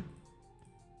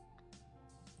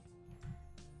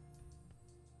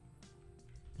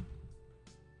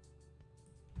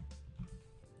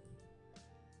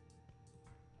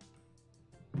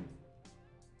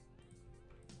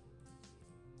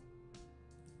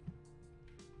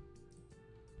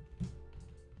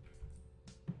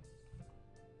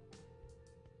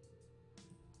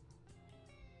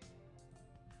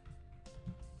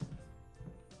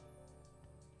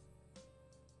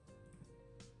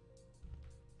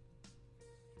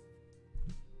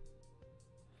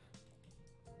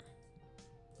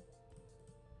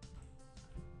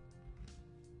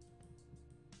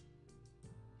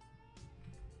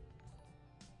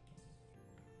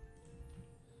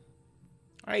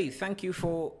 Hey, thank you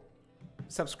for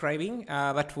subscribing.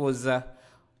 That was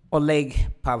Oleg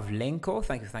Pavlenko.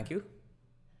 Thank you, thank you.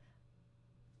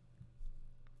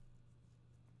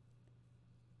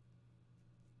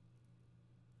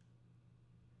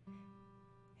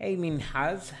 Hey,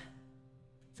 Minhaz.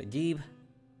 Sajib,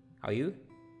 how are you?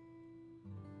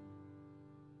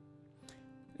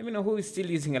 Let me know who is still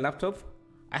using a laptop.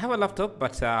 I have a laptop,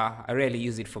 but I rarely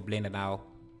use it for Blender now,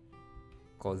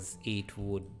 because it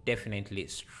would definitely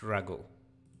struggle.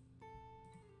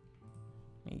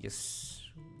 Let me just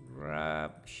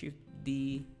Shift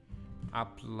D,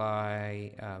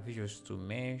 apply visuals to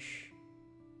mesh.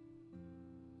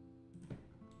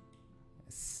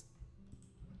 Yes.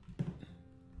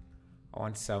 I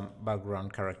want some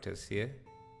background characters here.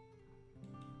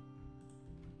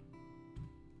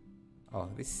 Oh,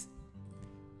 these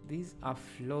are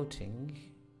floating.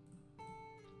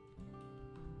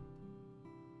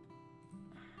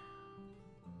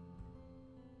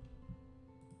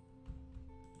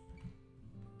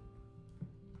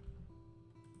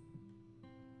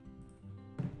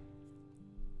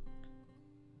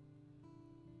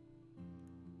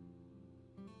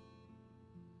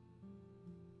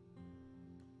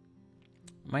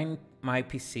 My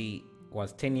PC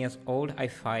was 10 years old,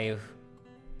 i5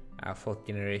 4th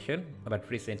generation, but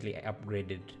recently I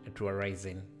upgraded to a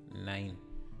Ryzen 9.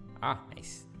 Ah,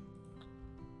 nice.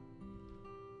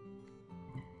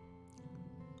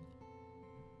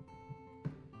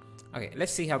 Okay,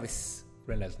 let's see how this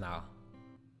renders now.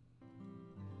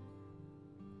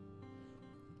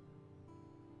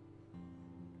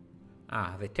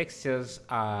 Ah, the textures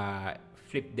are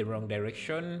flipped the wrong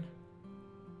direction.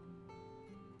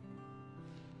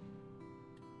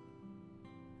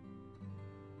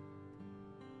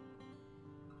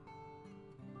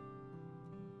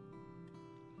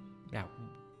 Yeah,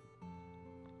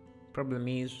 problem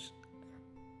is,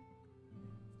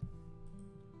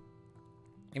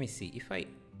 let me see if I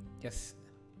just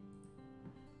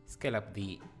scale up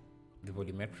the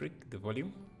volumetric, the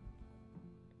volume.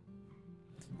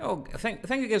 Oh, thank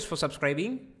you guys for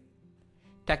subscribing.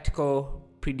 Tactical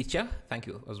Predator, thank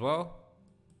you as well.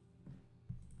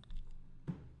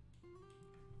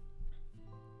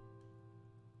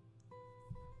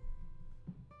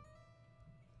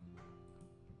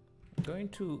 Going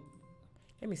to,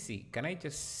 let me see, can I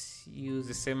just use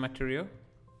the same material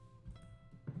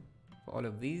for all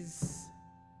of these?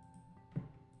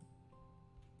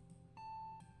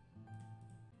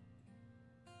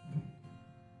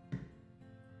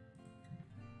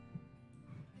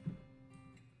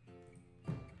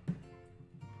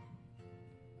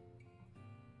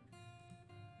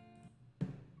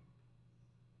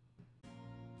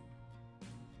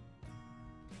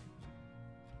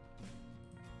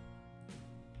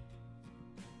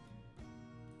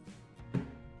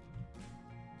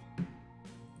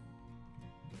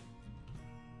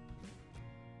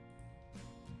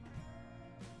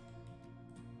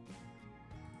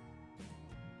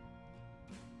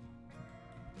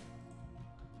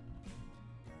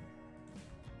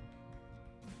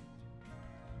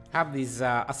 have these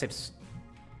assets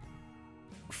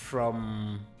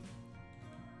from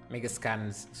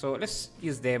Megascans. So let's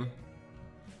use them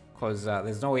because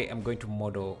there's no way I'm going to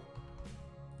model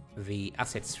the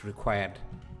assets required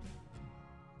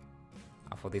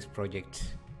for this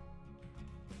project.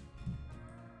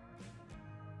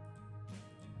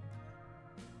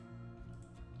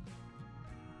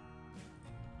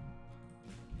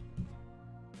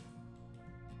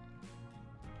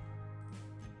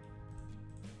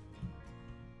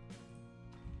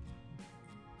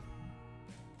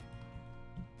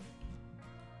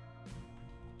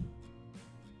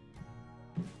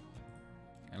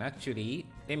 And actually,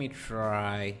 let me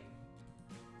try.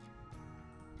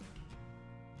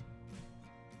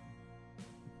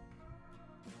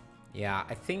 Yeah,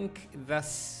 I think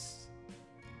that's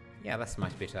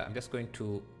much better. I'm just going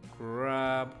to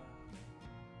grab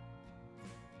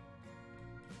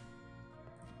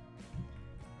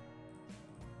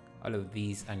all of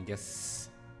these and just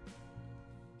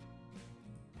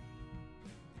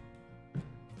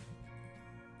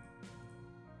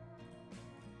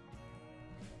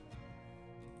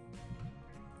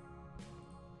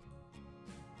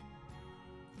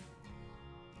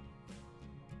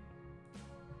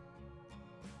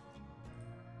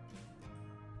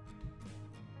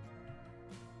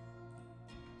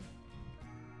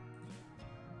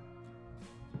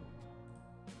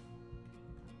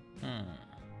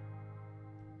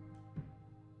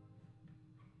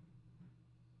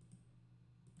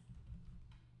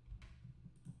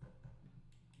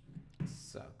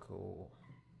circle.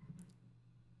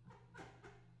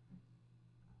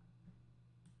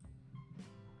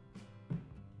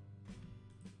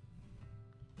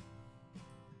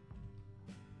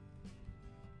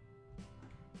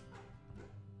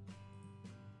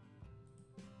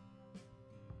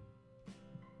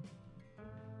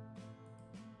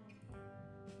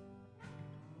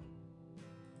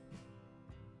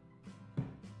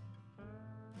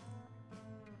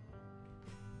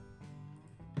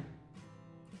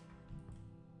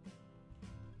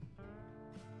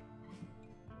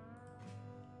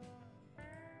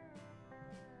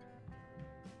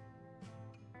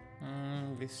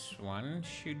 This one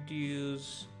should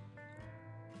use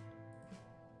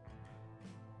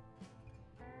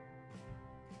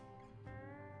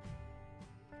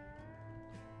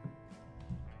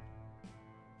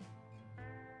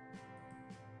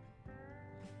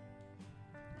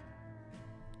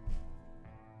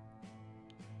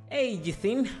Hey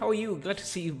Jithin, how are you? Glad to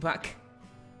see you back.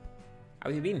 How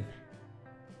have you been?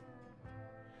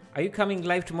 Are you coming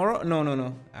live tomorrow?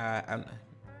 No.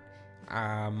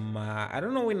 I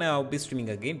don't know when I'll be streaming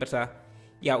again, but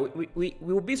yeah, we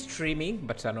will be streaming,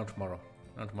 but not tomorrow.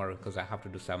 Not tomorrow because I have to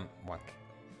do some work.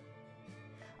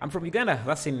 I'm from Uganda.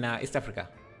 That's in East Africa.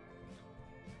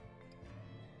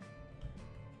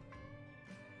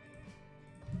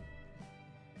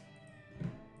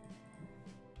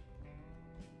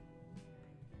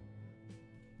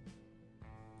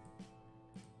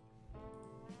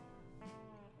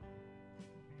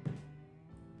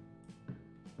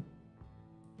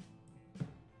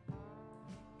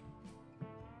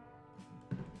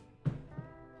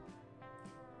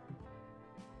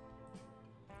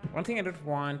 One thing I don't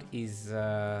want is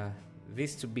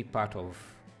this to be part of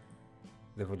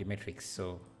the volumetrics,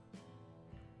 so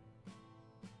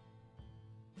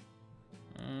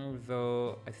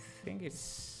though I think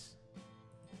it's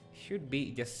should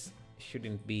be, just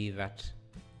shouldn't be that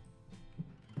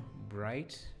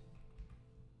bright.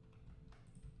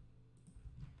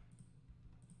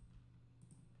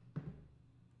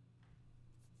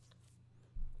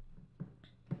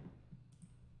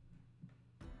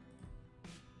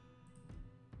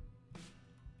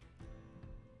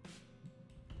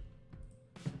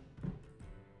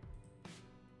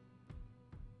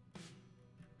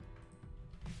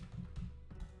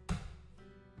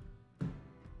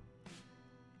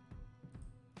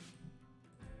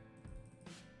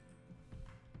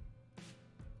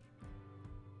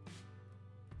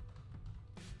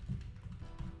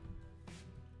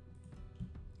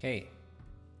 Okay,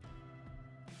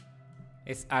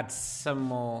 let's add some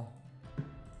more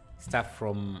stuff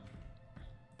from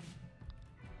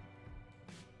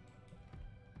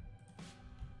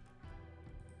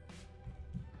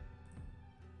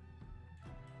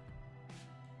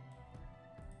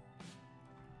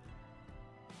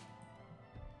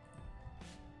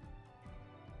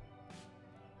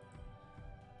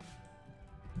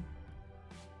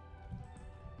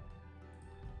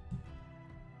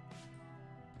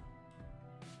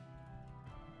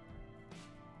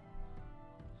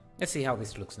let's see how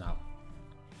this looks now.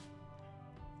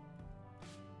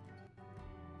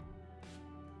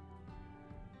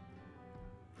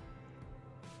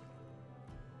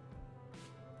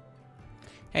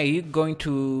 Hey, you going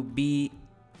to be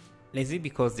lazy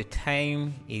because the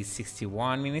time is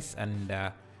 61 minutes and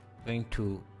going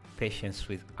to patience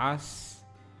with us.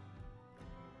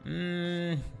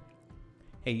 Hey,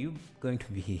 you going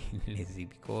to be lazy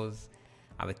because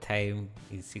the time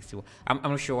is 61. I'm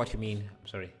not sure what you mean. I'm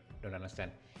sorry, don't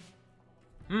understand.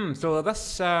 So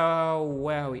that's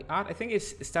where we are. I think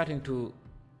it's starting to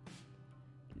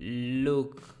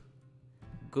look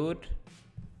good.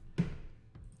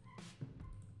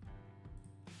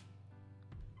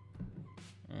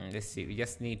 Let's see, we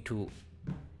just need to,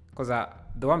 because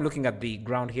the one I'm looking at the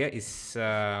ground here is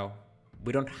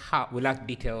we lack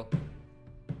detail,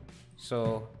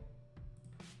 so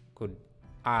could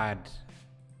add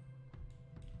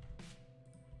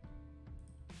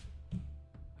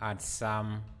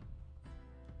some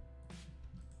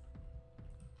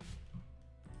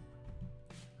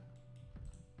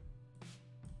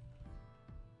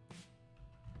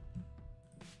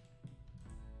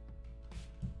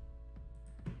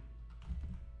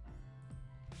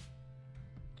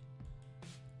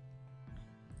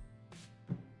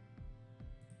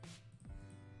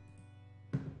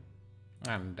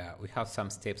and we have some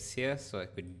steps here, so I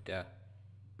could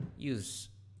use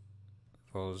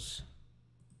those.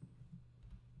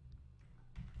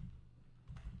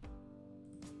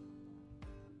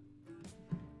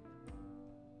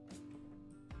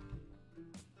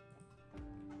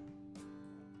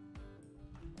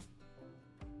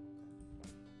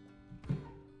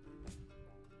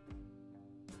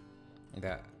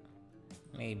 That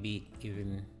maybe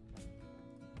even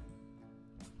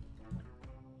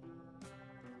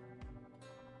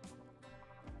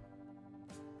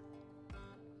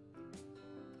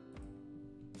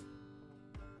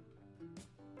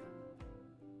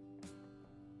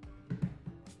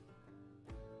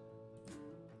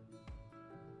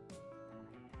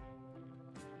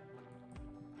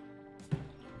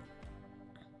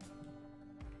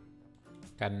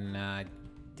can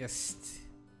just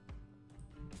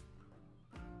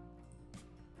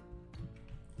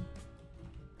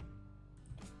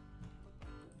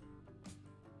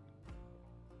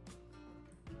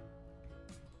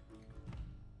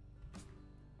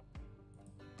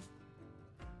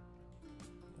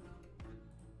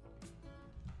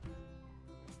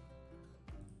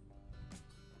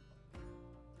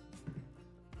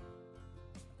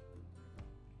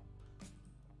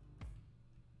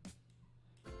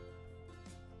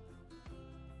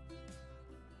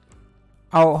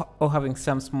or having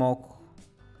some smoke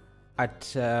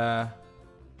at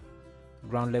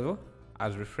ground level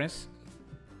as reference.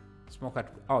 Smoke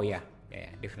at, oh yeah,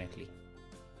 definitely.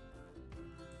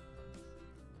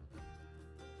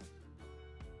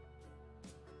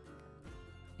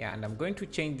 Yeah, and I'm going to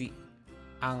change the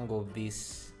angle of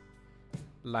this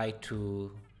light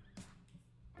to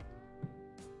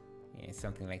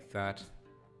something like that.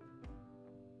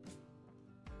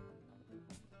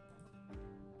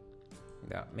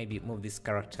 Maybe move this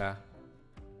character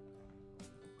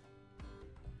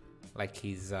like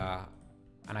he's an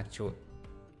actual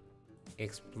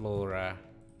explorer.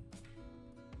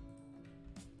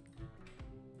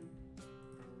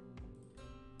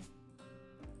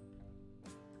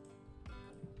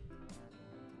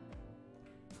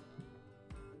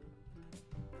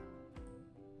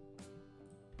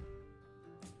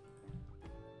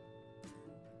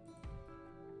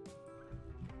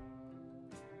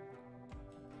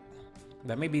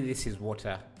 That maybe this is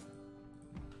water.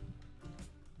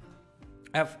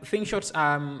 I have thing shots.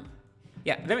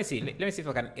 Yeah, let me see. Let me see if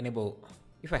I can enable,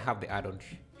 if I have the add-on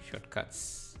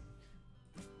shortcuts,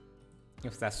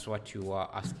 if that's what you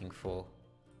are asking for.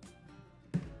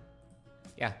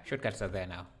 Yeah, shortcuts are there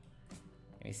now.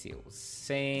 Let me see.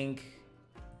 Sync.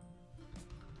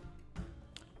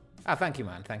 Thank you,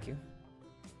 man. Thank you.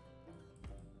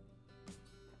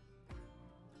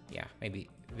 Yeah, maybe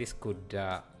this could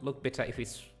look better if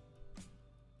it's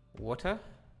water.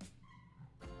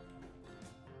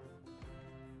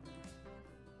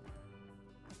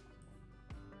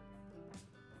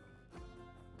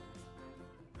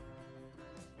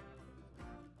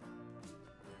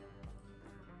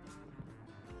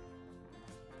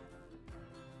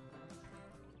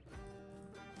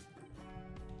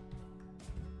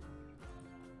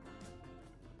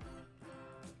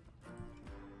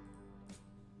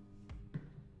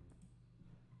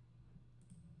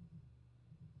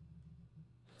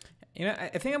 You know,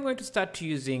 I think I'm going to start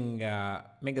using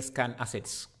Megascan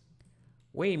assets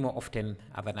way more often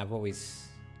than I've always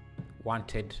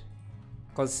wanted,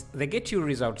 because they get you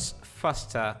results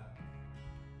faster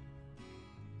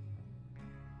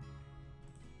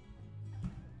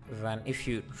than if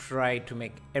you try to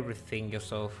make everything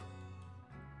yourself.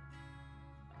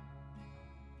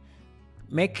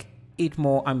 Make it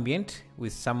more ambient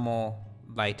with some more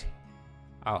light.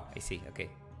 Oh, I see. Okay.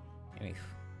 Let me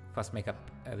first make up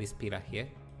this pillar here.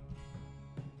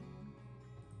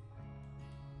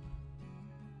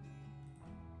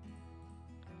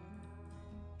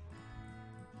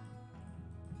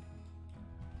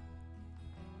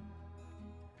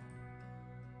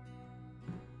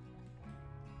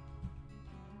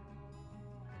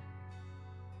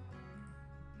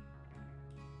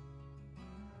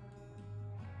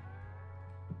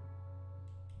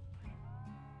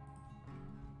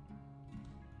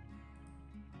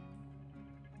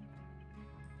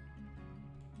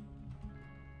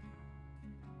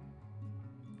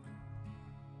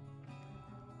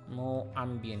 More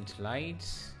ambient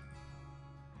lights.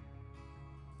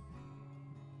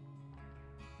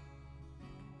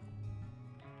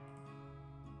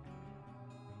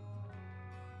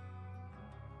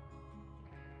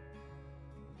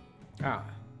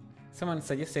 Someone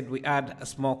suggested we add a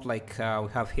smoke like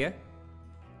we have here.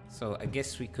 So I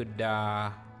guess we could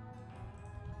add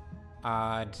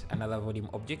another volume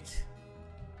object.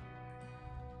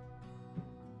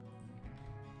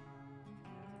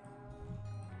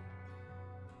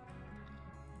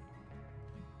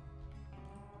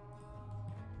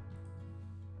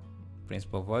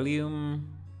 Principal volume.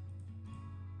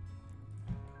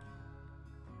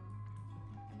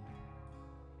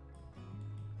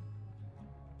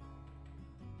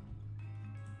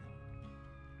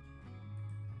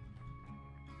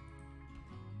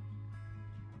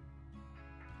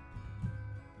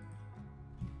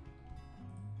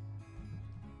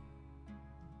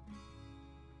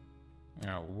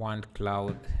 One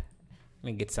cloud. Let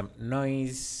me get some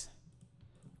noise.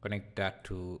 Connect that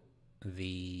to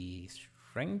the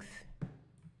strength.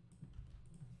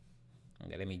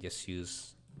 Okay, let me just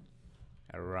use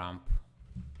a ramp.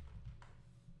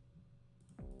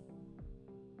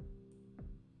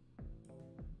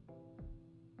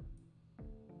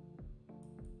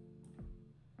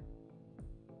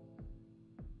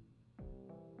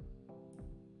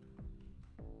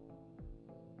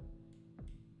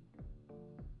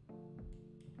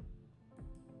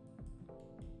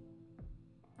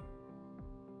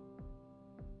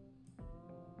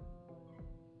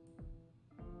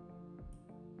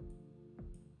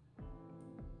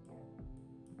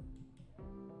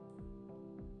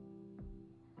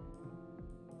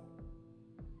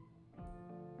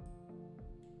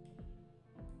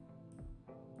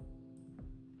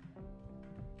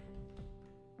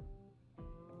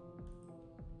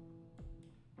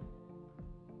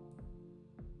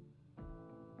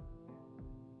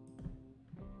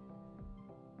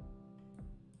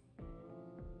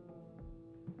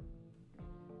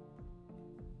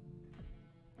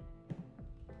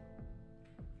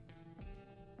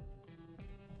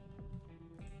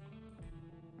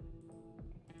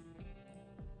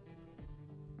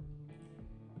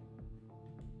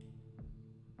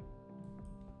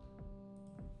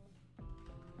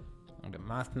 The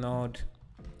math node.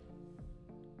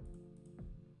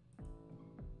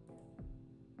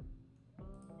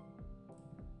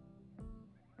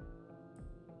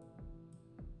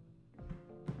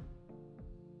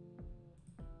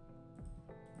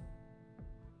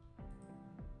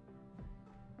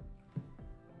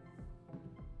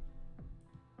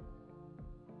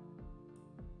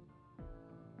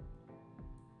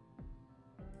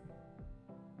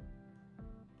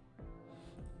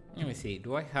 Let me see,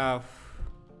 do I have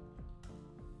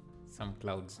some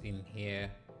clouds in here?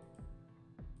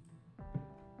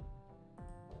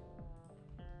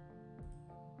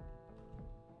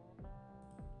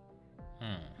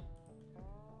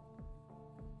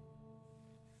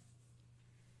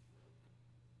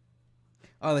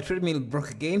 Oh, the treadmill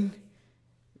broke again.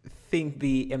 Think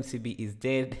the MCB is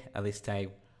dead at this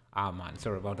time. Ah, man,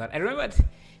 sorry about that. I remember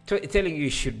telling you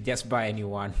should just buy a new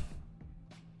one.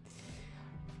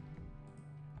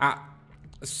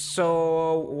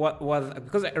 So what was,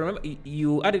 because I remember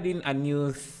you added in a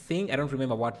new thing. I don't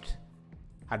remember what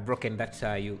had broken that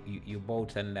you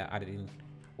bought and added in.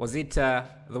 Was it the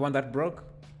one that broke?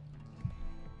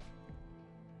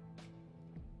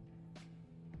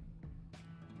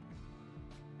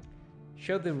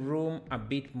 Show the room a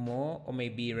bit more, or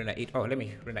maybe render it. Oh, let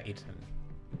me render it.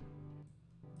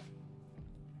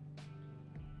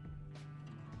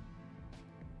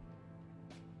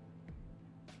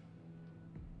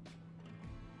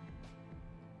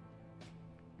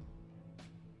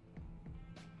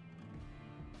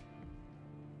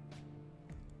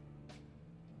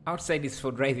 Outside is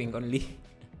for driving only.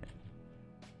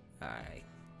 Alright.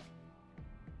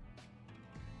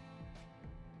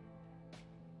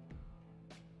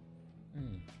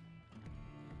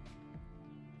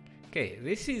 Okay,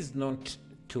 this is not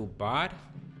too bad.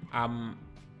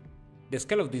 The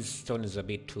scale of this stone is a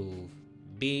bit too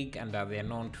big, and they're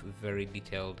not very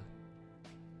detailed.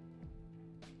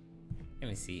 Let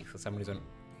me see. For some reason,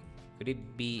 could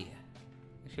it be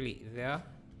actually there?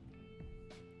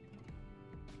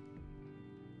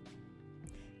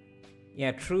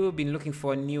 Yeah, true. Been looking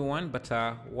for a new one, but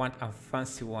want a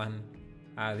fancy one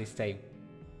this time.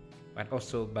 But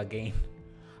also bargain.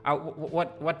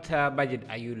 What budget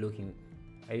are you looking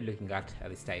at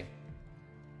this time?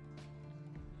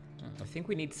 I think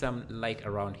we need some light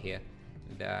around here.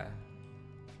 And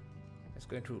just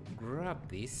going to grab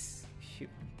this,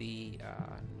 shift the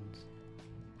and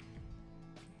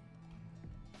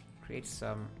create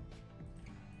some.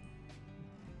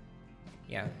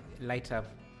 Yeah, light up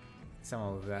some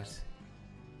of that.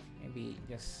 Maybe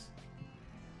just.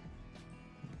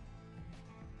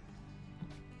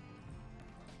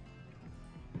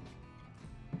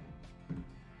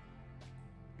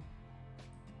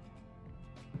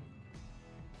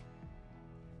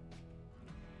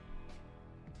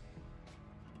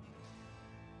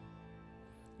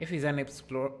 If he's an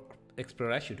explorer,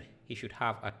 he should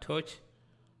have a torch.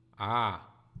 A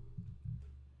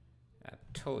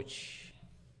torch.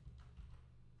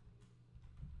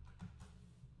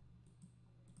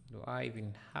 Do I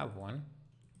even have one?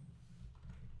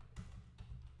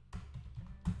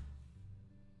 I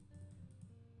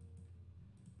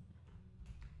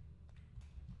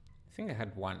think I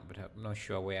had one, but I'm not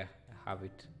sure where I have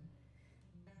it.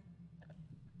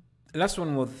 The last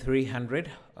one was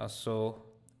 300 or so.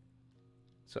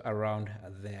 So around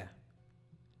there.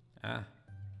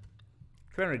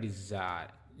 200 is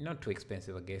not too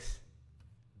expensive, I guess.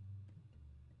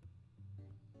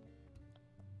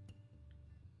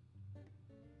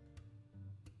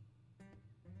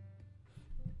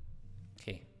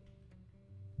 Okay.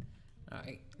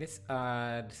 Let's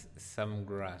add some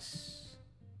grass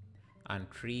and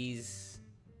trees.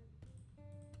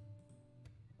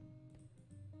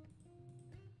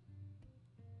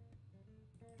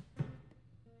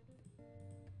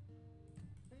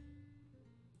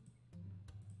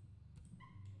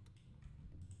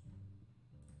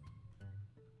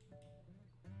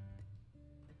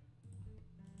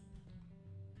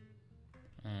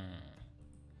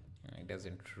 It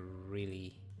doesn't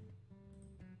really.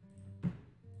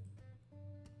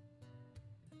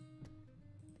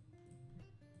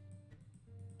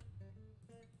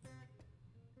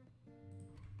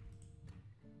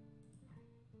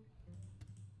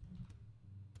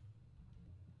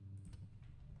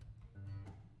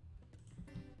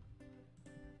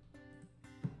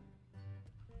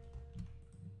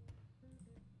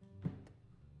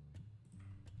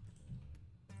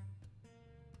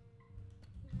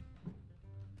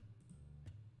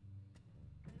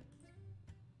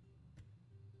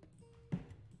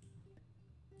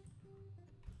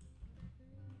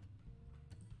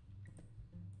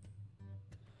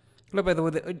 Look, by the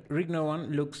way, the original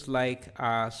one looks like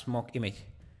a smoke image.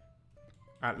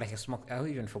 Like a smoke. I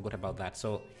even forgot about that.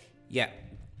 So, yeah.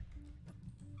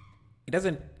 It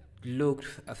doesn't look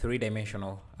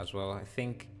three-dimensional as well. I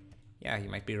think, yeah, you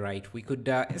might be right. We could,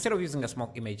 instead of using a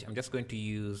smoke image, I'm just going to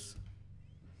use,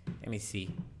 let me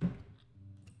see.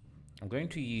 I'm going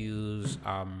to use,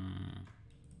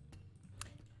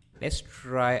 let's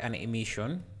try an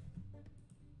emission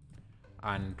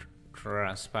and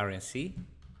transparency.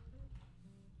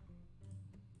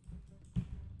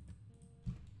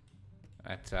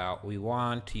 But we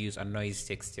want to use a noise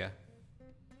texture.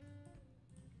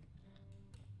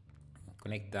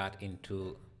 Connect that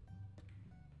into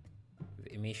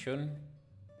the emission.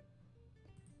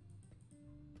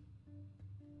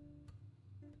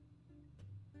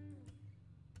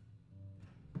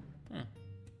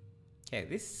 Okay,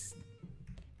 this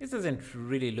doesn't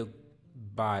really look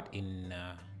bad in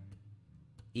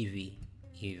Eevee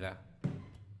either.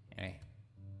 Anyway.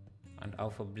 And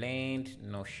alpha blend,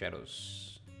 no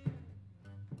shadows.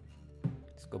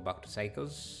 Let's go back to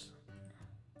cycles.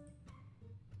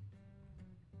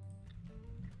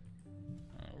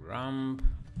 Ramp.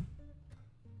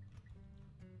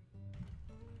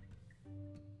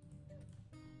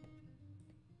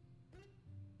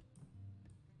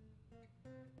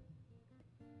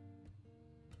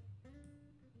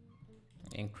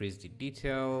 Increase the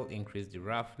detail, increase the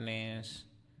roughness.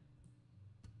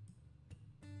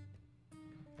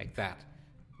 Like that.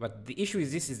 But the issue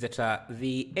is that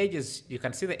the edges, you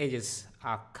can see the edges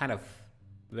are kind of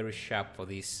very sharp for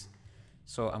this.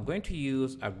 So I'm going to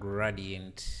use a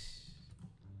gradient.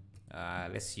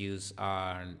 Let's use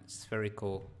our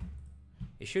spherical.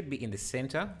 It should be in the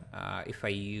center. If I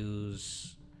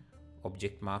use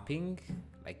object mapping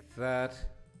like that,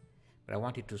 but I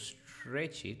want it to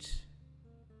stretch it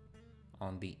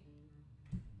on the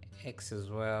X as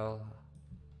well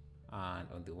and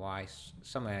on the Y,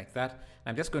 something like that.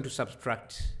 I'm just going to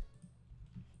subtract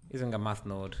using a math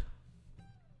node.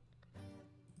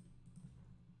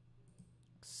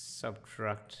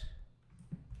 Subtract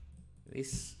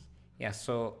this. Yeah,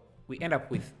 so we end up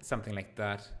with something like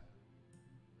that.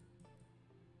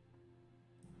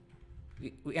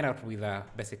 We end up with a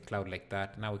basic cloud like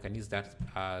that. Now we can use that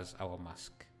as our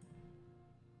mask.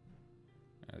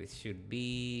 Now this should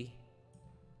be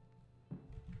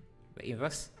the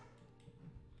inverse.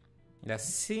 Now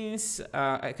since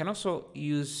I can also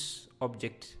use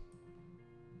object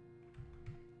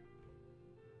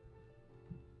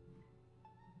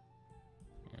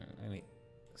let me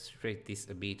straight this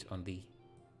a bit on the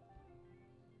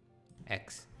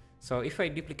X. So if I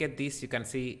duplicate this, you can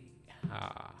see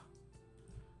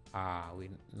we're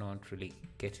not really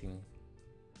getting.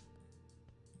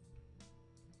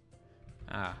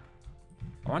 I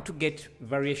want to get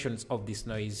variations of this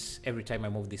noise every time I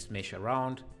move this mesh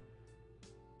around.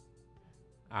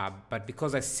 But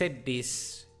because I set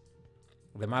this,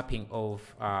 the mapping of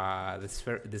the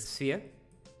sphere,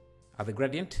 the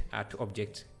gradient to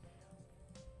object,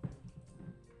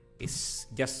 is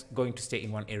just going to stay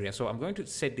in one area. So I'm going to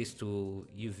set this to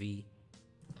UV.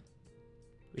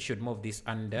 We should move this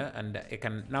under, and I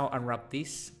can now unwrap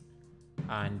this.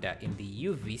 And in the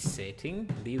UV setting,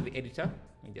 the UV editor,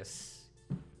 we just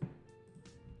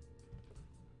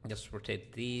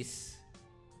rotate this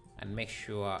and make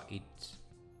sure it.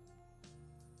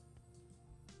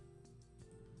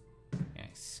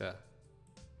 Yes,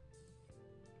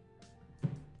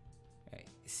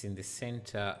 it's in the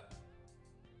center.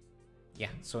 Yeah.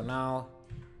 So now,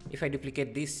 if I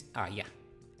duplicate this, yeah,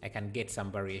 I can get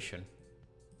some variation.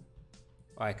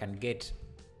 Or I can get,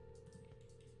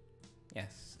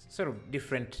 yes, sort of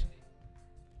different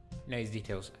noise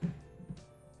details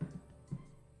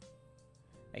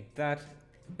like that.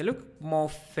 They look more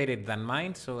faded than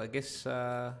mine, so I guess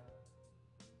the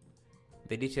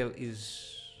detail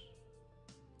is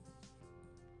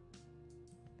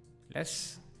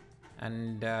less,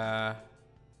 and the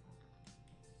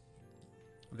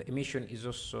emission is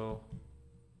also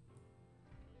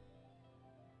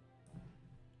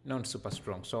not super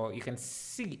strong. So you can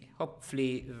see,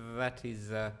 hopefully that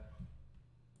is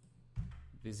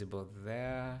visible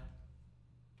there.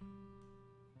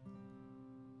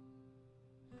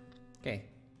 Okay,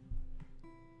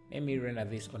 let me render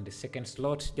this on the second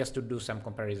slot just to do some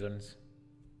comparisons.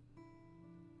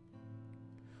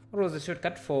 What was the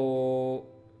shortcut for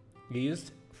you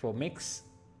used for mix?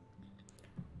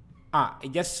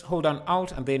 Just hold down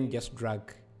Alt and then just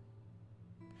drag.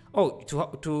 Oh,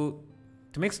 to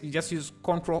mix, you just use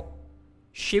Control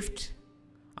Shift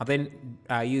and then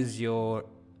use your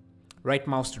right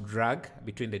mouse to drag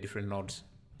between the different nodes.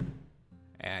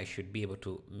 I should be able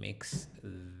to mix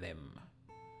them.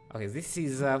 Okay, this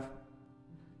is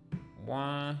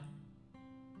one.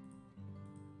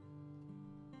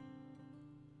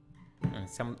 And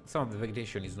some of the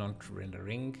vegetation is not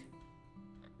rendering.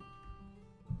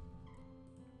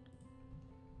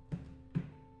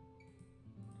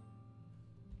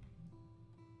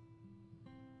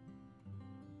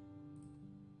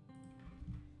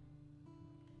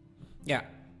 Yeah.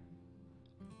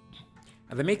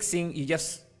 And the mixing, you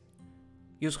just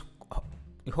you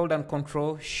hold down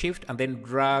Control Shift and then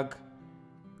drag,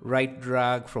 right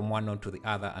drag from one node to the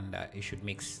other, and you should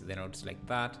mix the nodes like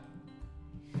that.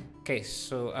 Okay,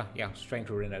 so yeah, I was trying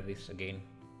to render this again.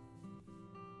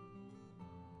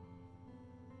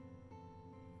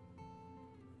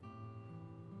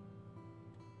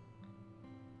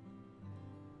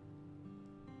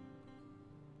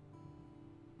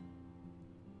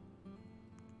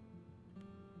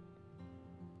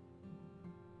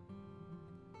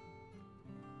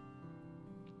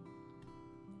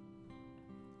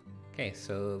 Okay,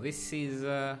 so this is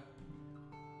the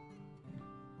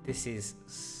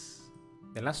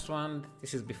last one.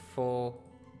 This is before,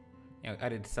 you know,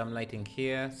 added some lighting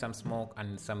here, some smoke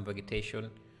and some vegetation.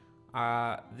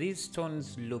 These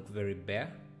tones look very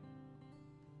bare.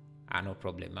 No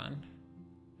problem, man.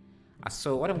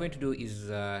 So what I'm going to do is,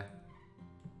 let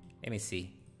me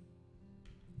see.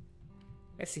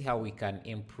 Let's see how we can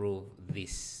improve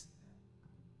this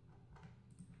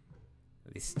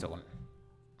tone.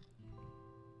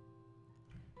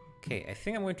 Okay, I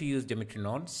think I'm going to use geometry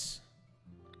nodes.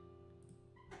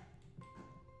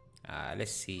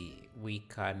 Let's see, we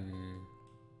can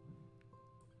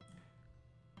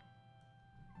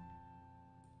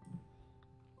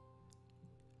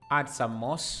add some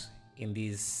moss in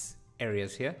these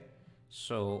areas here.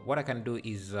 So what I can do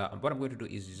is, what I'm going to do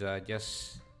is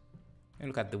just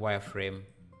look at the wireframe.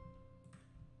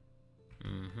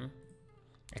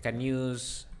 I can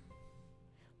use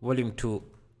volume to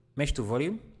mesh to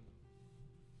volume,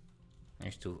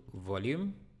 mesh to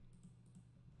volume.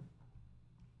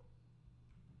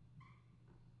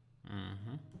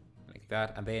 Like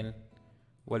that, and then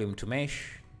volume to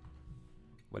mesh,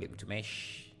 volume to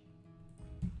mesh,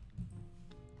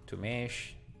 to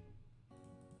mesh.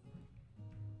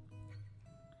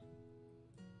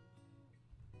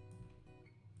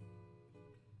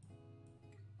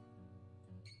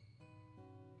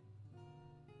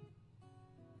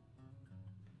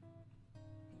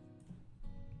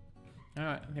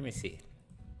 Let me see.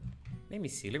 Let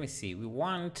me see. We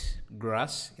want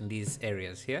grass in these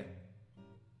areas here.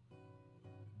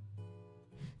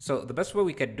 So the best way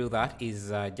we can do that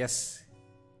is just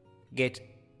get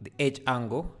the edge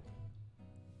angle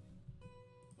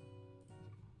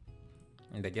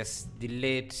and just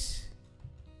delete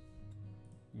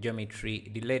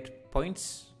geometry, delete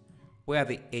points where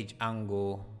the edge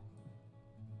angle,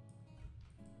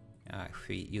 if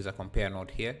we use a compare node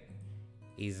here,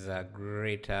 is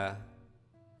greater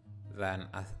than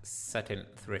a certain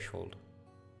threshold.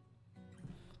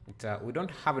 We don't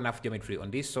have enough geometry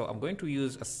on this, so I'm going to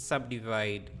use a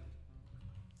subdivide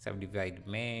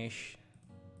mesh.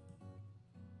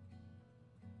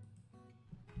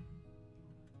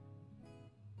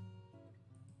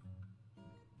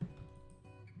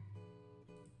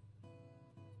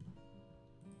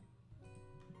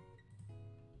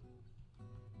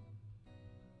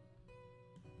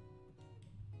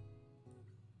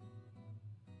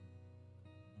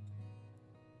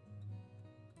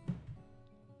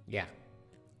 Yeah,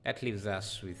 that leaves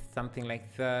us with something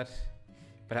like that,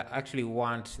 but I actually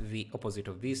want the opposite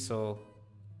of this, so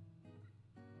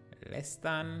less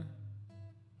than.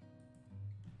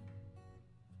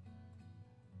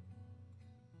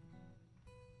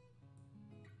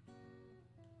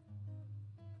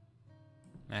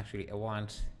 Actually, I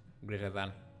want greater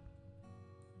than.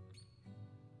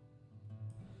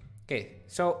 Okay,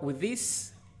 so with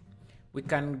this, we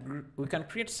can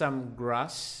create some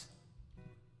grass.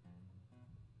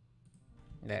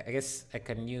 I guess I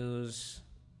can use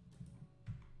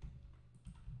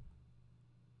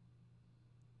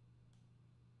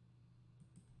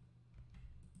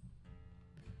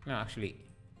no, actually,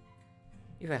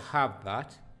 if I have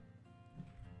that,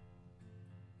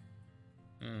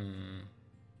 do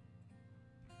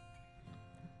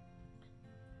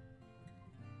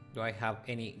I have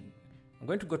any? I'm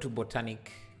going to go to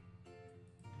Botanic,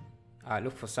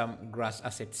 look for some grass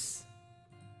assets.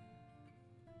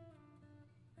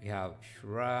 We have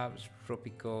shrubs,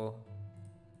 tropical,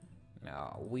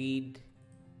 weed.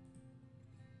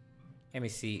 Let me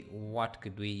see, what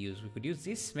could we use? We could use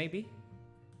this maybe.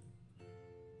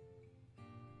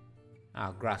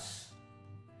 Grass.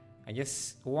 I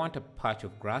just want a patch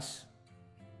of grass.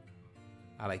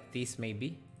 Like this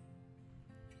maybe.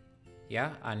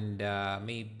 Yeah, and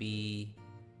maybe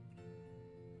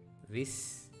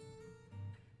this.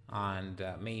 And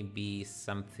maybe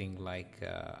something like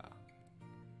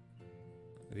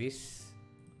this.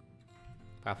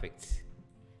 Perfect.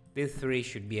 These three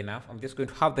should be enough. I'm just going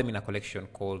to have them in a collection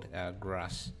called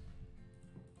grass.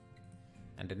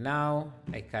 And now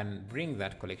I can bring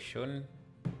that collection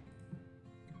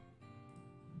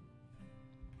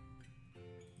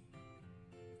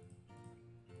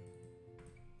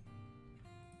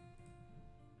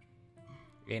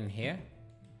in here.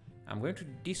 I'm going to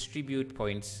distribute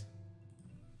points.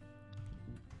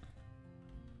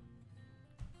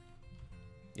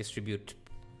 Distribute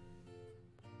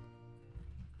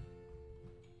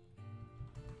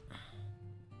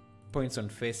points on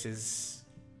faces,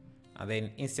 and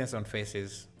then instance on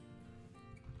faces.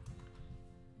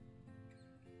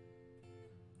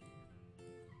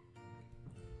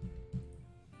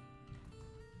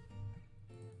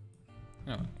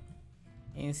 No,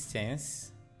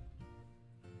 instance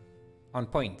on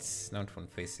points, not on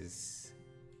faces.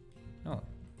 No,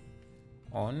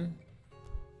 on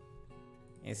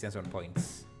instance on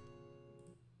points.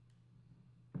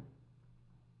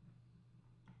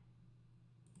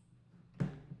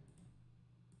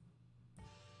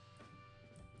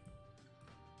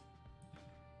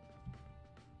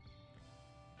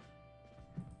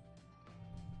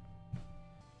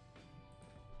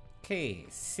 Okay,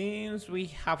 since we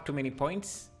have too many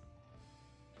points,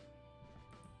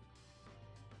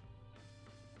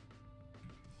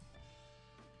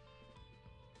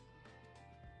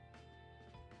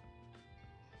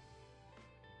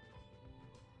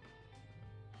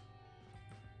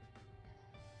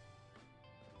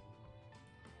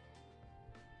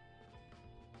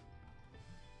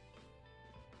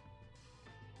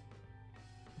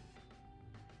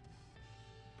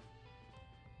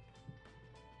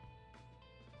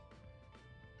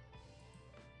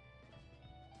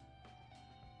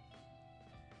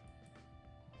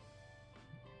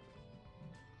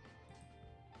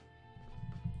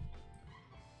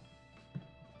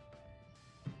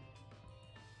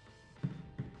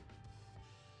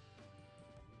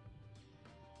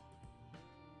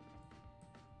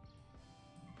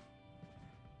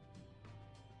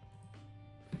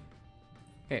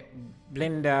 Okay,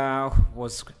 Blender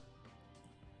was...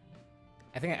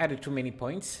 I think I added too many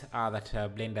points that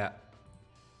Blender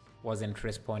wasn't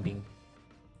responding.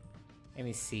 Let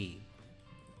me see.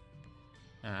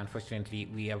 Unfortunately,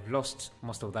 we have lost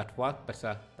most of that work, but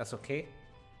that's okay.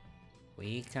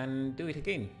 We can do it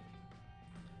again.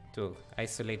 To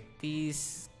isolate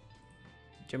these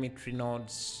geometry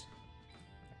nodes.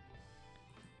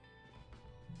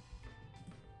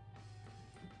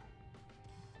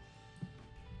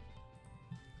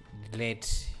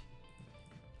 Delete.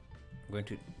 I'm going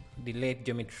to delete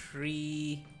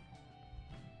geometry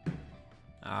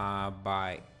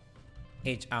by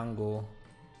edge angle.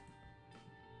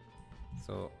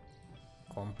 So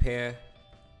compare.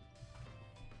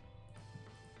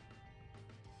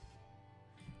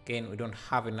 Again, we don't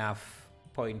have enough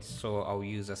points, so I'll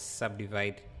use a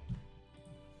subdivide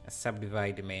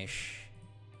mesh,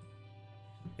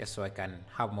 just so I can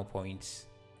have more points.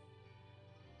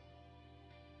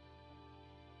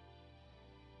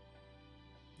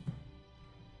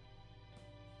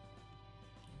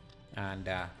 And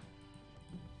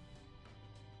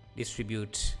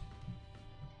distribute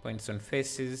points on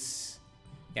faces.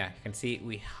 Yeah, you can see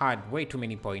we had way too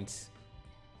many points.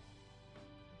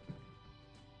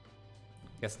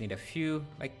 Just need a few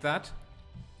like that.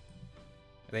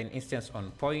 Then instance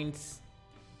on points.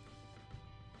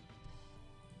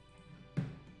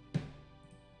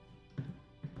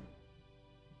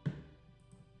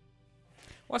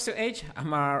 What's your age?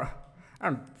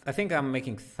 I think I'm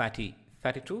making 30,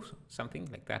 32, something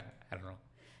like that. I don't know.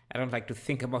 I don't like to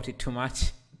think about it too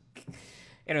much.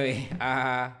 Anyway,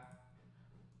 let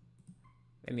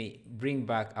me bring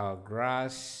back our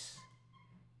grass.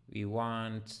 We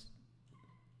want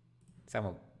some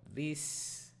of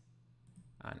this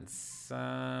and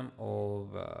some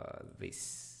of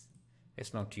this.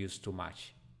 Let's not use too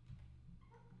much.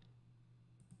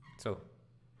 So,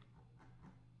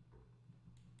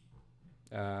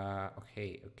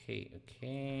 okay.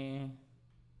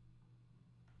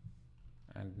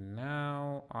 And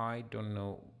now I don't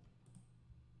know.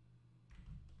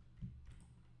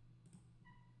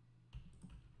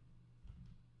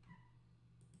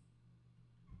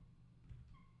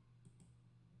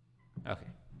 Okay,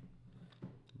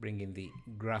 bring in the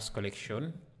grass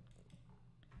collection.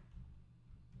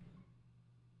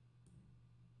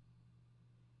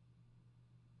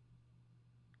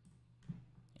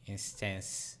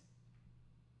 Instance.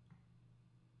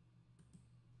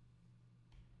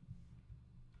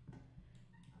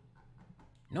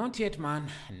 Not yet, man.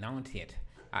 Not yet.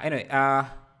 Anyway, yeah.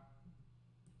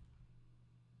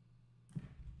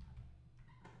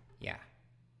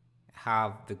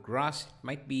 Have the grass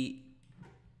might be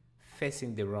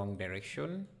facing the wrong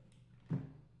direction.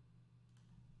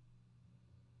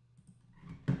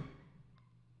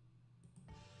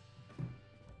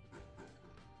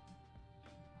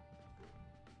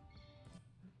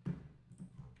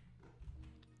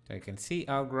 So you can see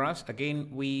our grass again.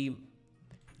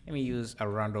 Let me use a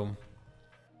random.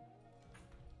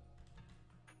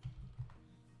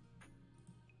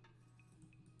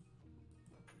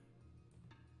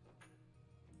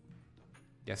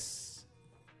 Yes.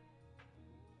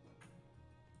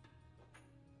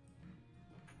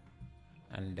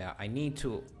 And I need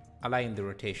to align the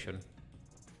rotation.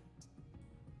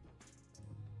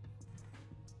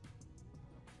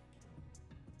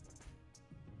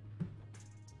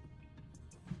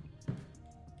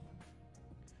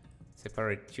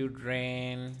 Separate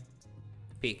children,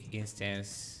 pick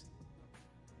instance.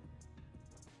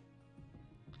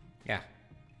 Yeah.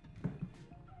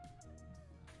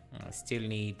 I still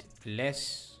need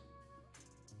less.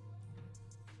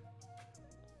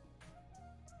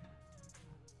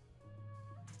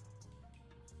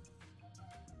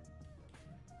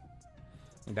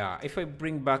 And if I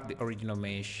bring back the original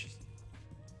mesh,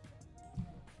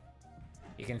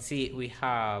 you can see we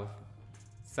have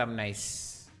some nice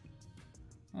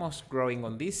moss growing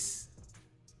on this.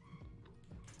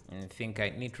 And I think I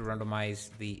need to randomize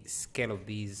the scale of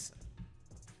these.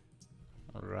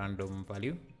 Random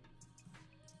value.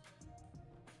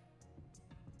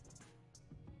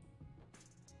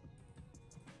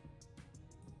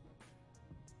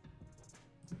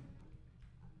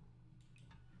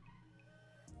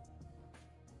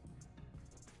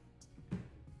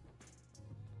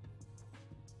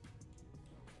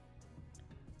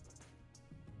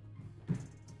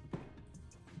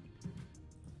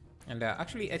 And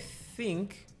actually, I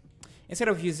think instead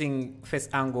of using face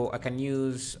angle, I can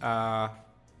use the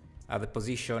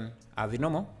position, the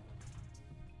normal,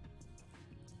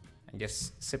 and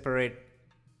just separate.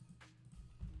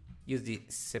 Use the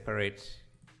separate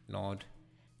node,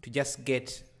 to just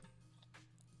get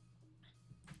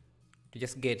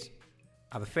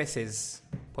the faces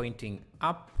pointing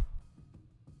up.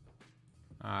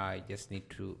 I just need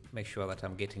to make sure that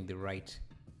I'm getting the right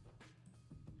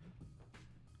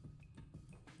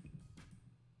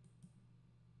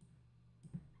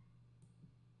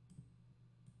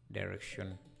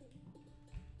direction.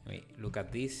 Let me look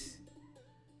at this.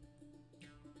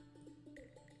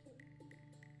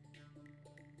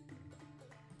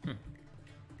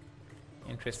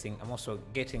 Interesting. I'm also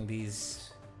getting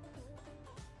these.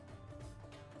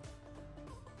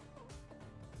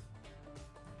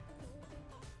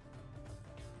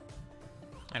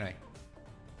 Anyway.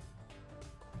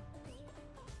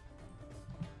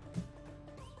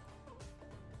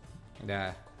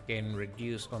 And again,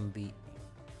 reduce on the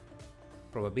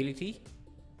probability.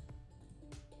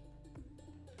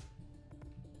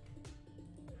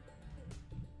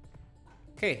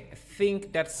 Okay, I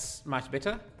think that's much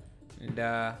better. And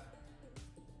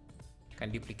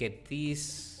can duplicate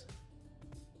this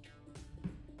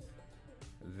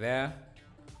there,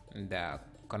 and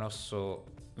can also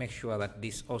make sure that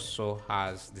this also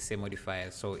has the same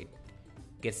modifier, so it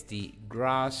gets the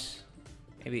grass.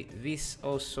 Maybe this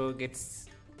also gets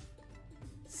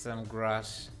some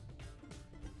grass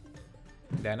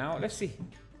there. Now let's see.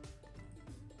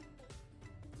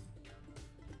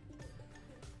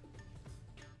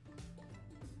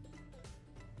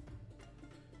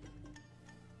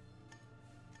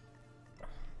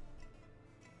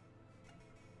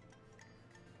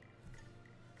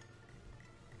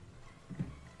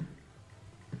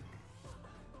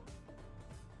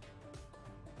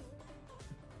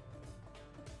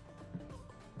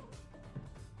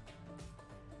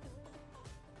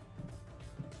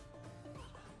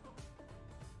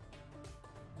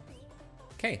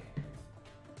 Okay,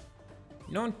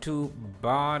 not too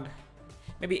bad.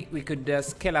 Maybe we could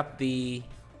scale up the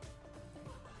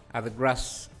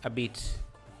grass a bit.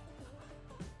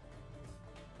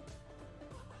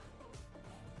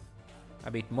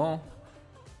 A bit more.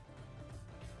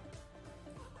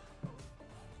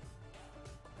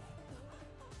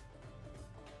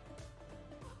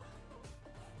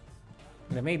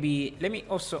 And maybe let me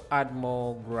also add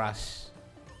more grass.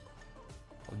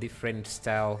 Different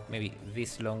style, maybe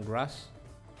this long grass.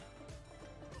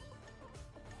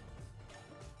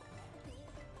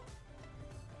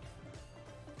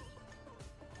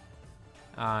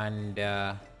 And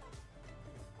I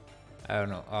don't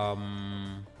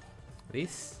know,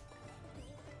 this.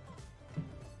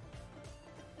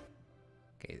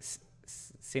 Okay,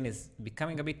 scene is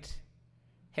becoming a bit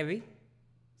heavy,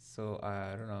 so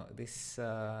I don't know, this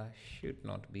should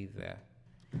not be there.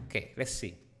 Okay, let's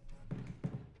see.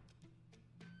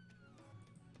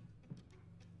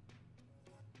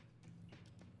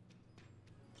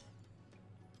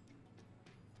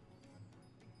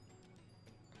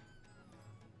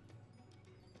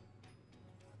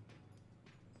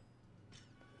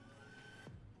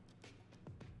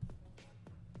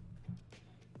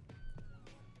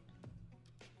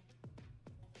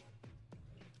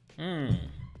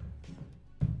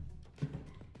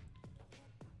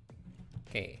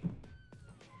 Okay,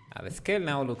 the scale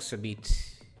now looks a bit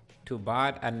too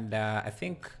bad, and I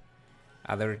think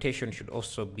the rotation should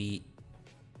also be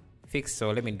fixed.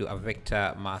 So let me do a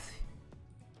vector math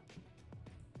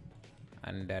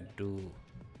and do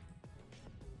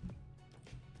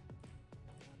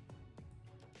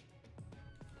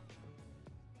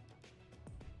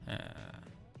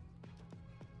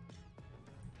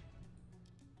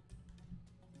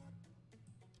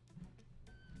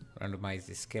randomize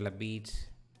the scale a bit.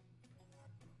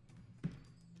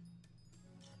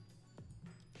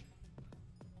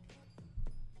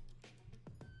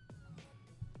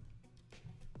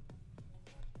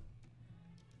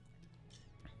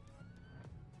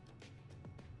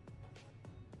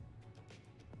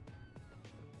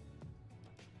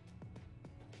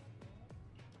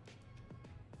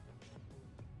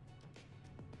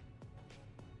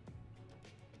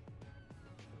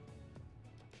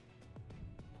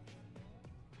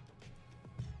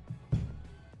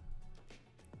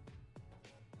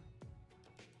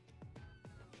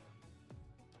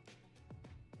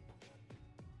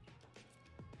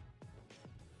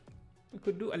 We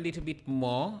could do a little bit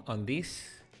more on this.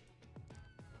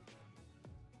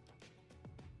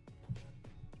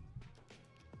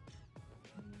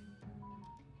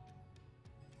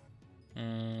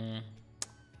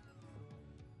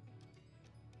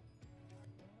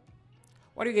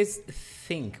 What do you guys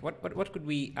think? What could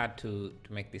we add to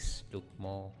make this look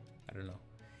more? I don't know.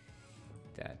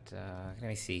 That let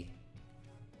me see.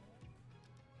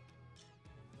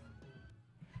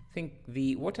 I think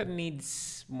the water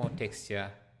needs more texture.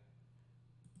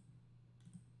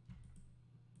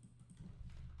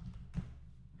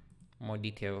 More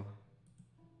detail.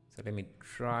 So let me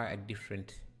try a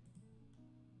different.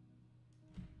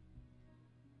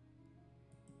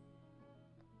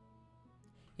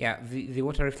 Yeah, the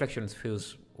water reflections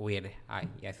feels weird. I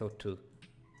thought too.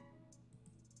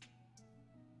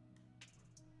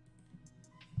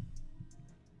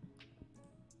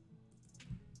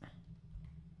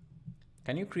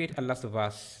 Can you create a Last of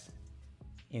Us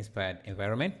inspired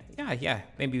environment? Yeah.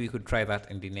 Maybe we could try that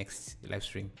in the next live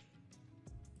stream.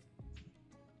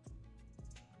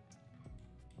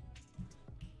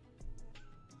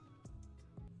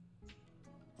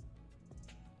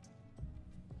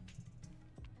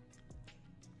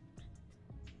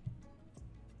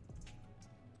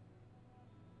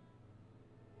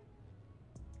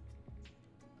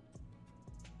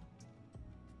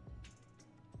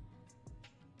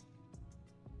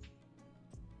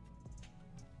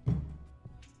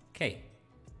 Okay,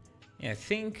 yeah, I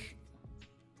think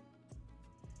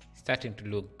starting to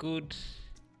look good,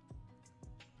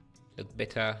 look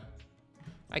better.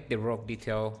 Like the rock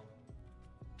detail.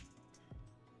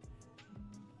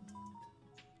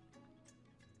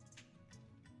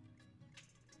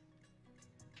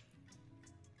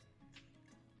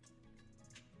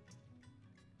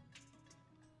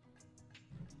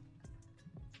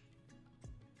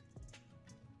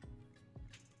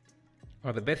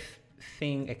 Or the best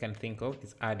thing I can think of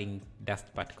is adding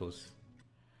dust particles.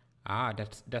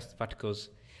 That's dust particles.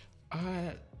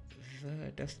 The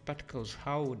dust particles.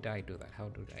 How would I do that? How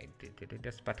do I do the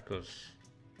dust particles?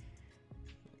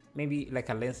 Maybe like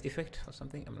a lens effect or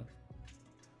something. I'm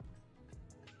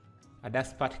not.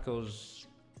 Dust particles.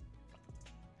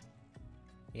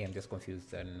 Yeah, I'm just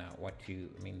confused on what you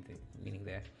mean. The meaning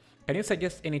there. Can you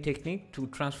suggest any technique to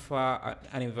transfer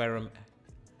an environment,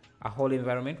 a whole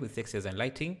environment with textures and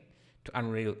lighting, to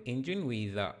Unreal Engine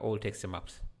with all texture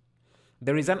maps?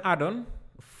 There is an add-on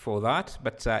for that,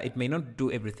 but it may not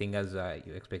do everything as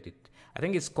you expect it. I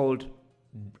think it's called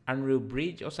Unreal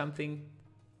Bridge or something.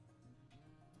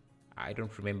 I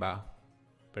don't remember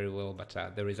very well, but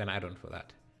there is an add-on for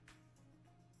that.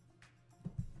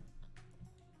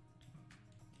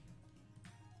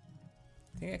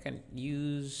 I think I can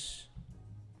use,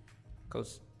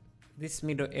 because this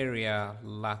middle area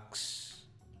lacks,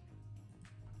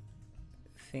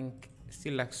 I think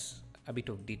still lacks a bit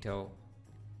of detail.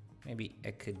 Maybe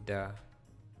I could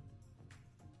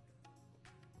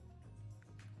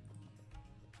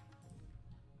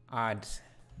add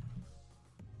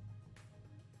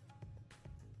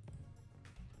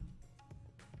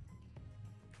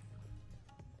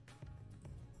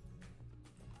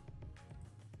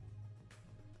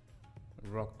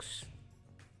rocks.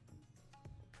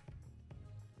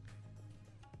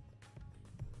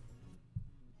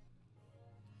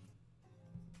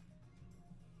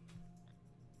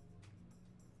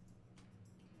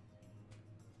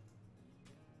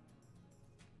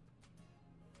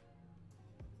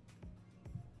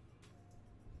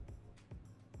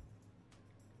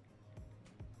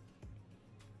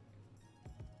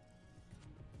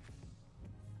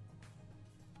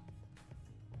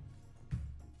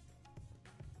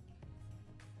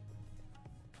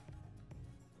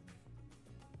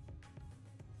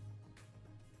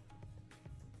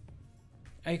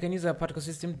 You can use a particle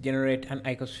system to generate an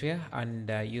icosphere and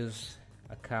use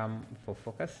a cam for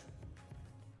focus.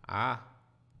 Yeah,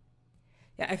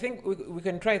 I think we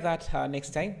can try that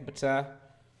next time. But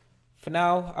for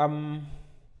now,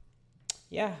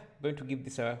 yeah, going to give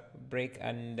this a break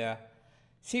and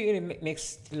see you in the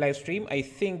next live stream. I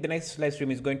think the next live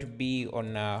stream is going to be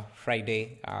on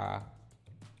Friday.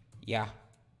 Yeah,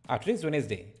 today's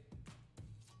Wednesday.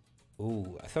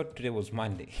 Ooh, I thought today was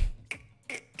Monday.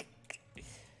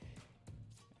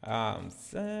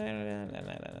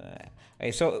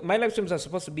 So my live streams are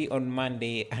supposed to be on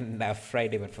Monday and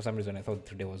Friday, but for some reason I thought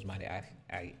today was Monday.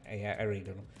 I really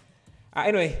don't know.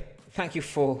 Anyway, thank you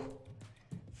for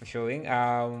showing.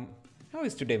 How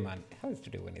is today, man? How is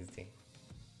today, Wednesday?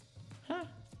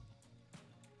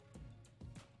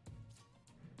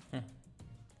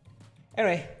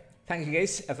 Anyway, thank you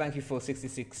guys. Thank you for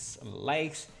 66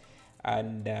 likes,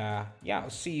 and yeah,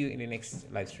 I'll see you in the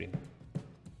next live stream.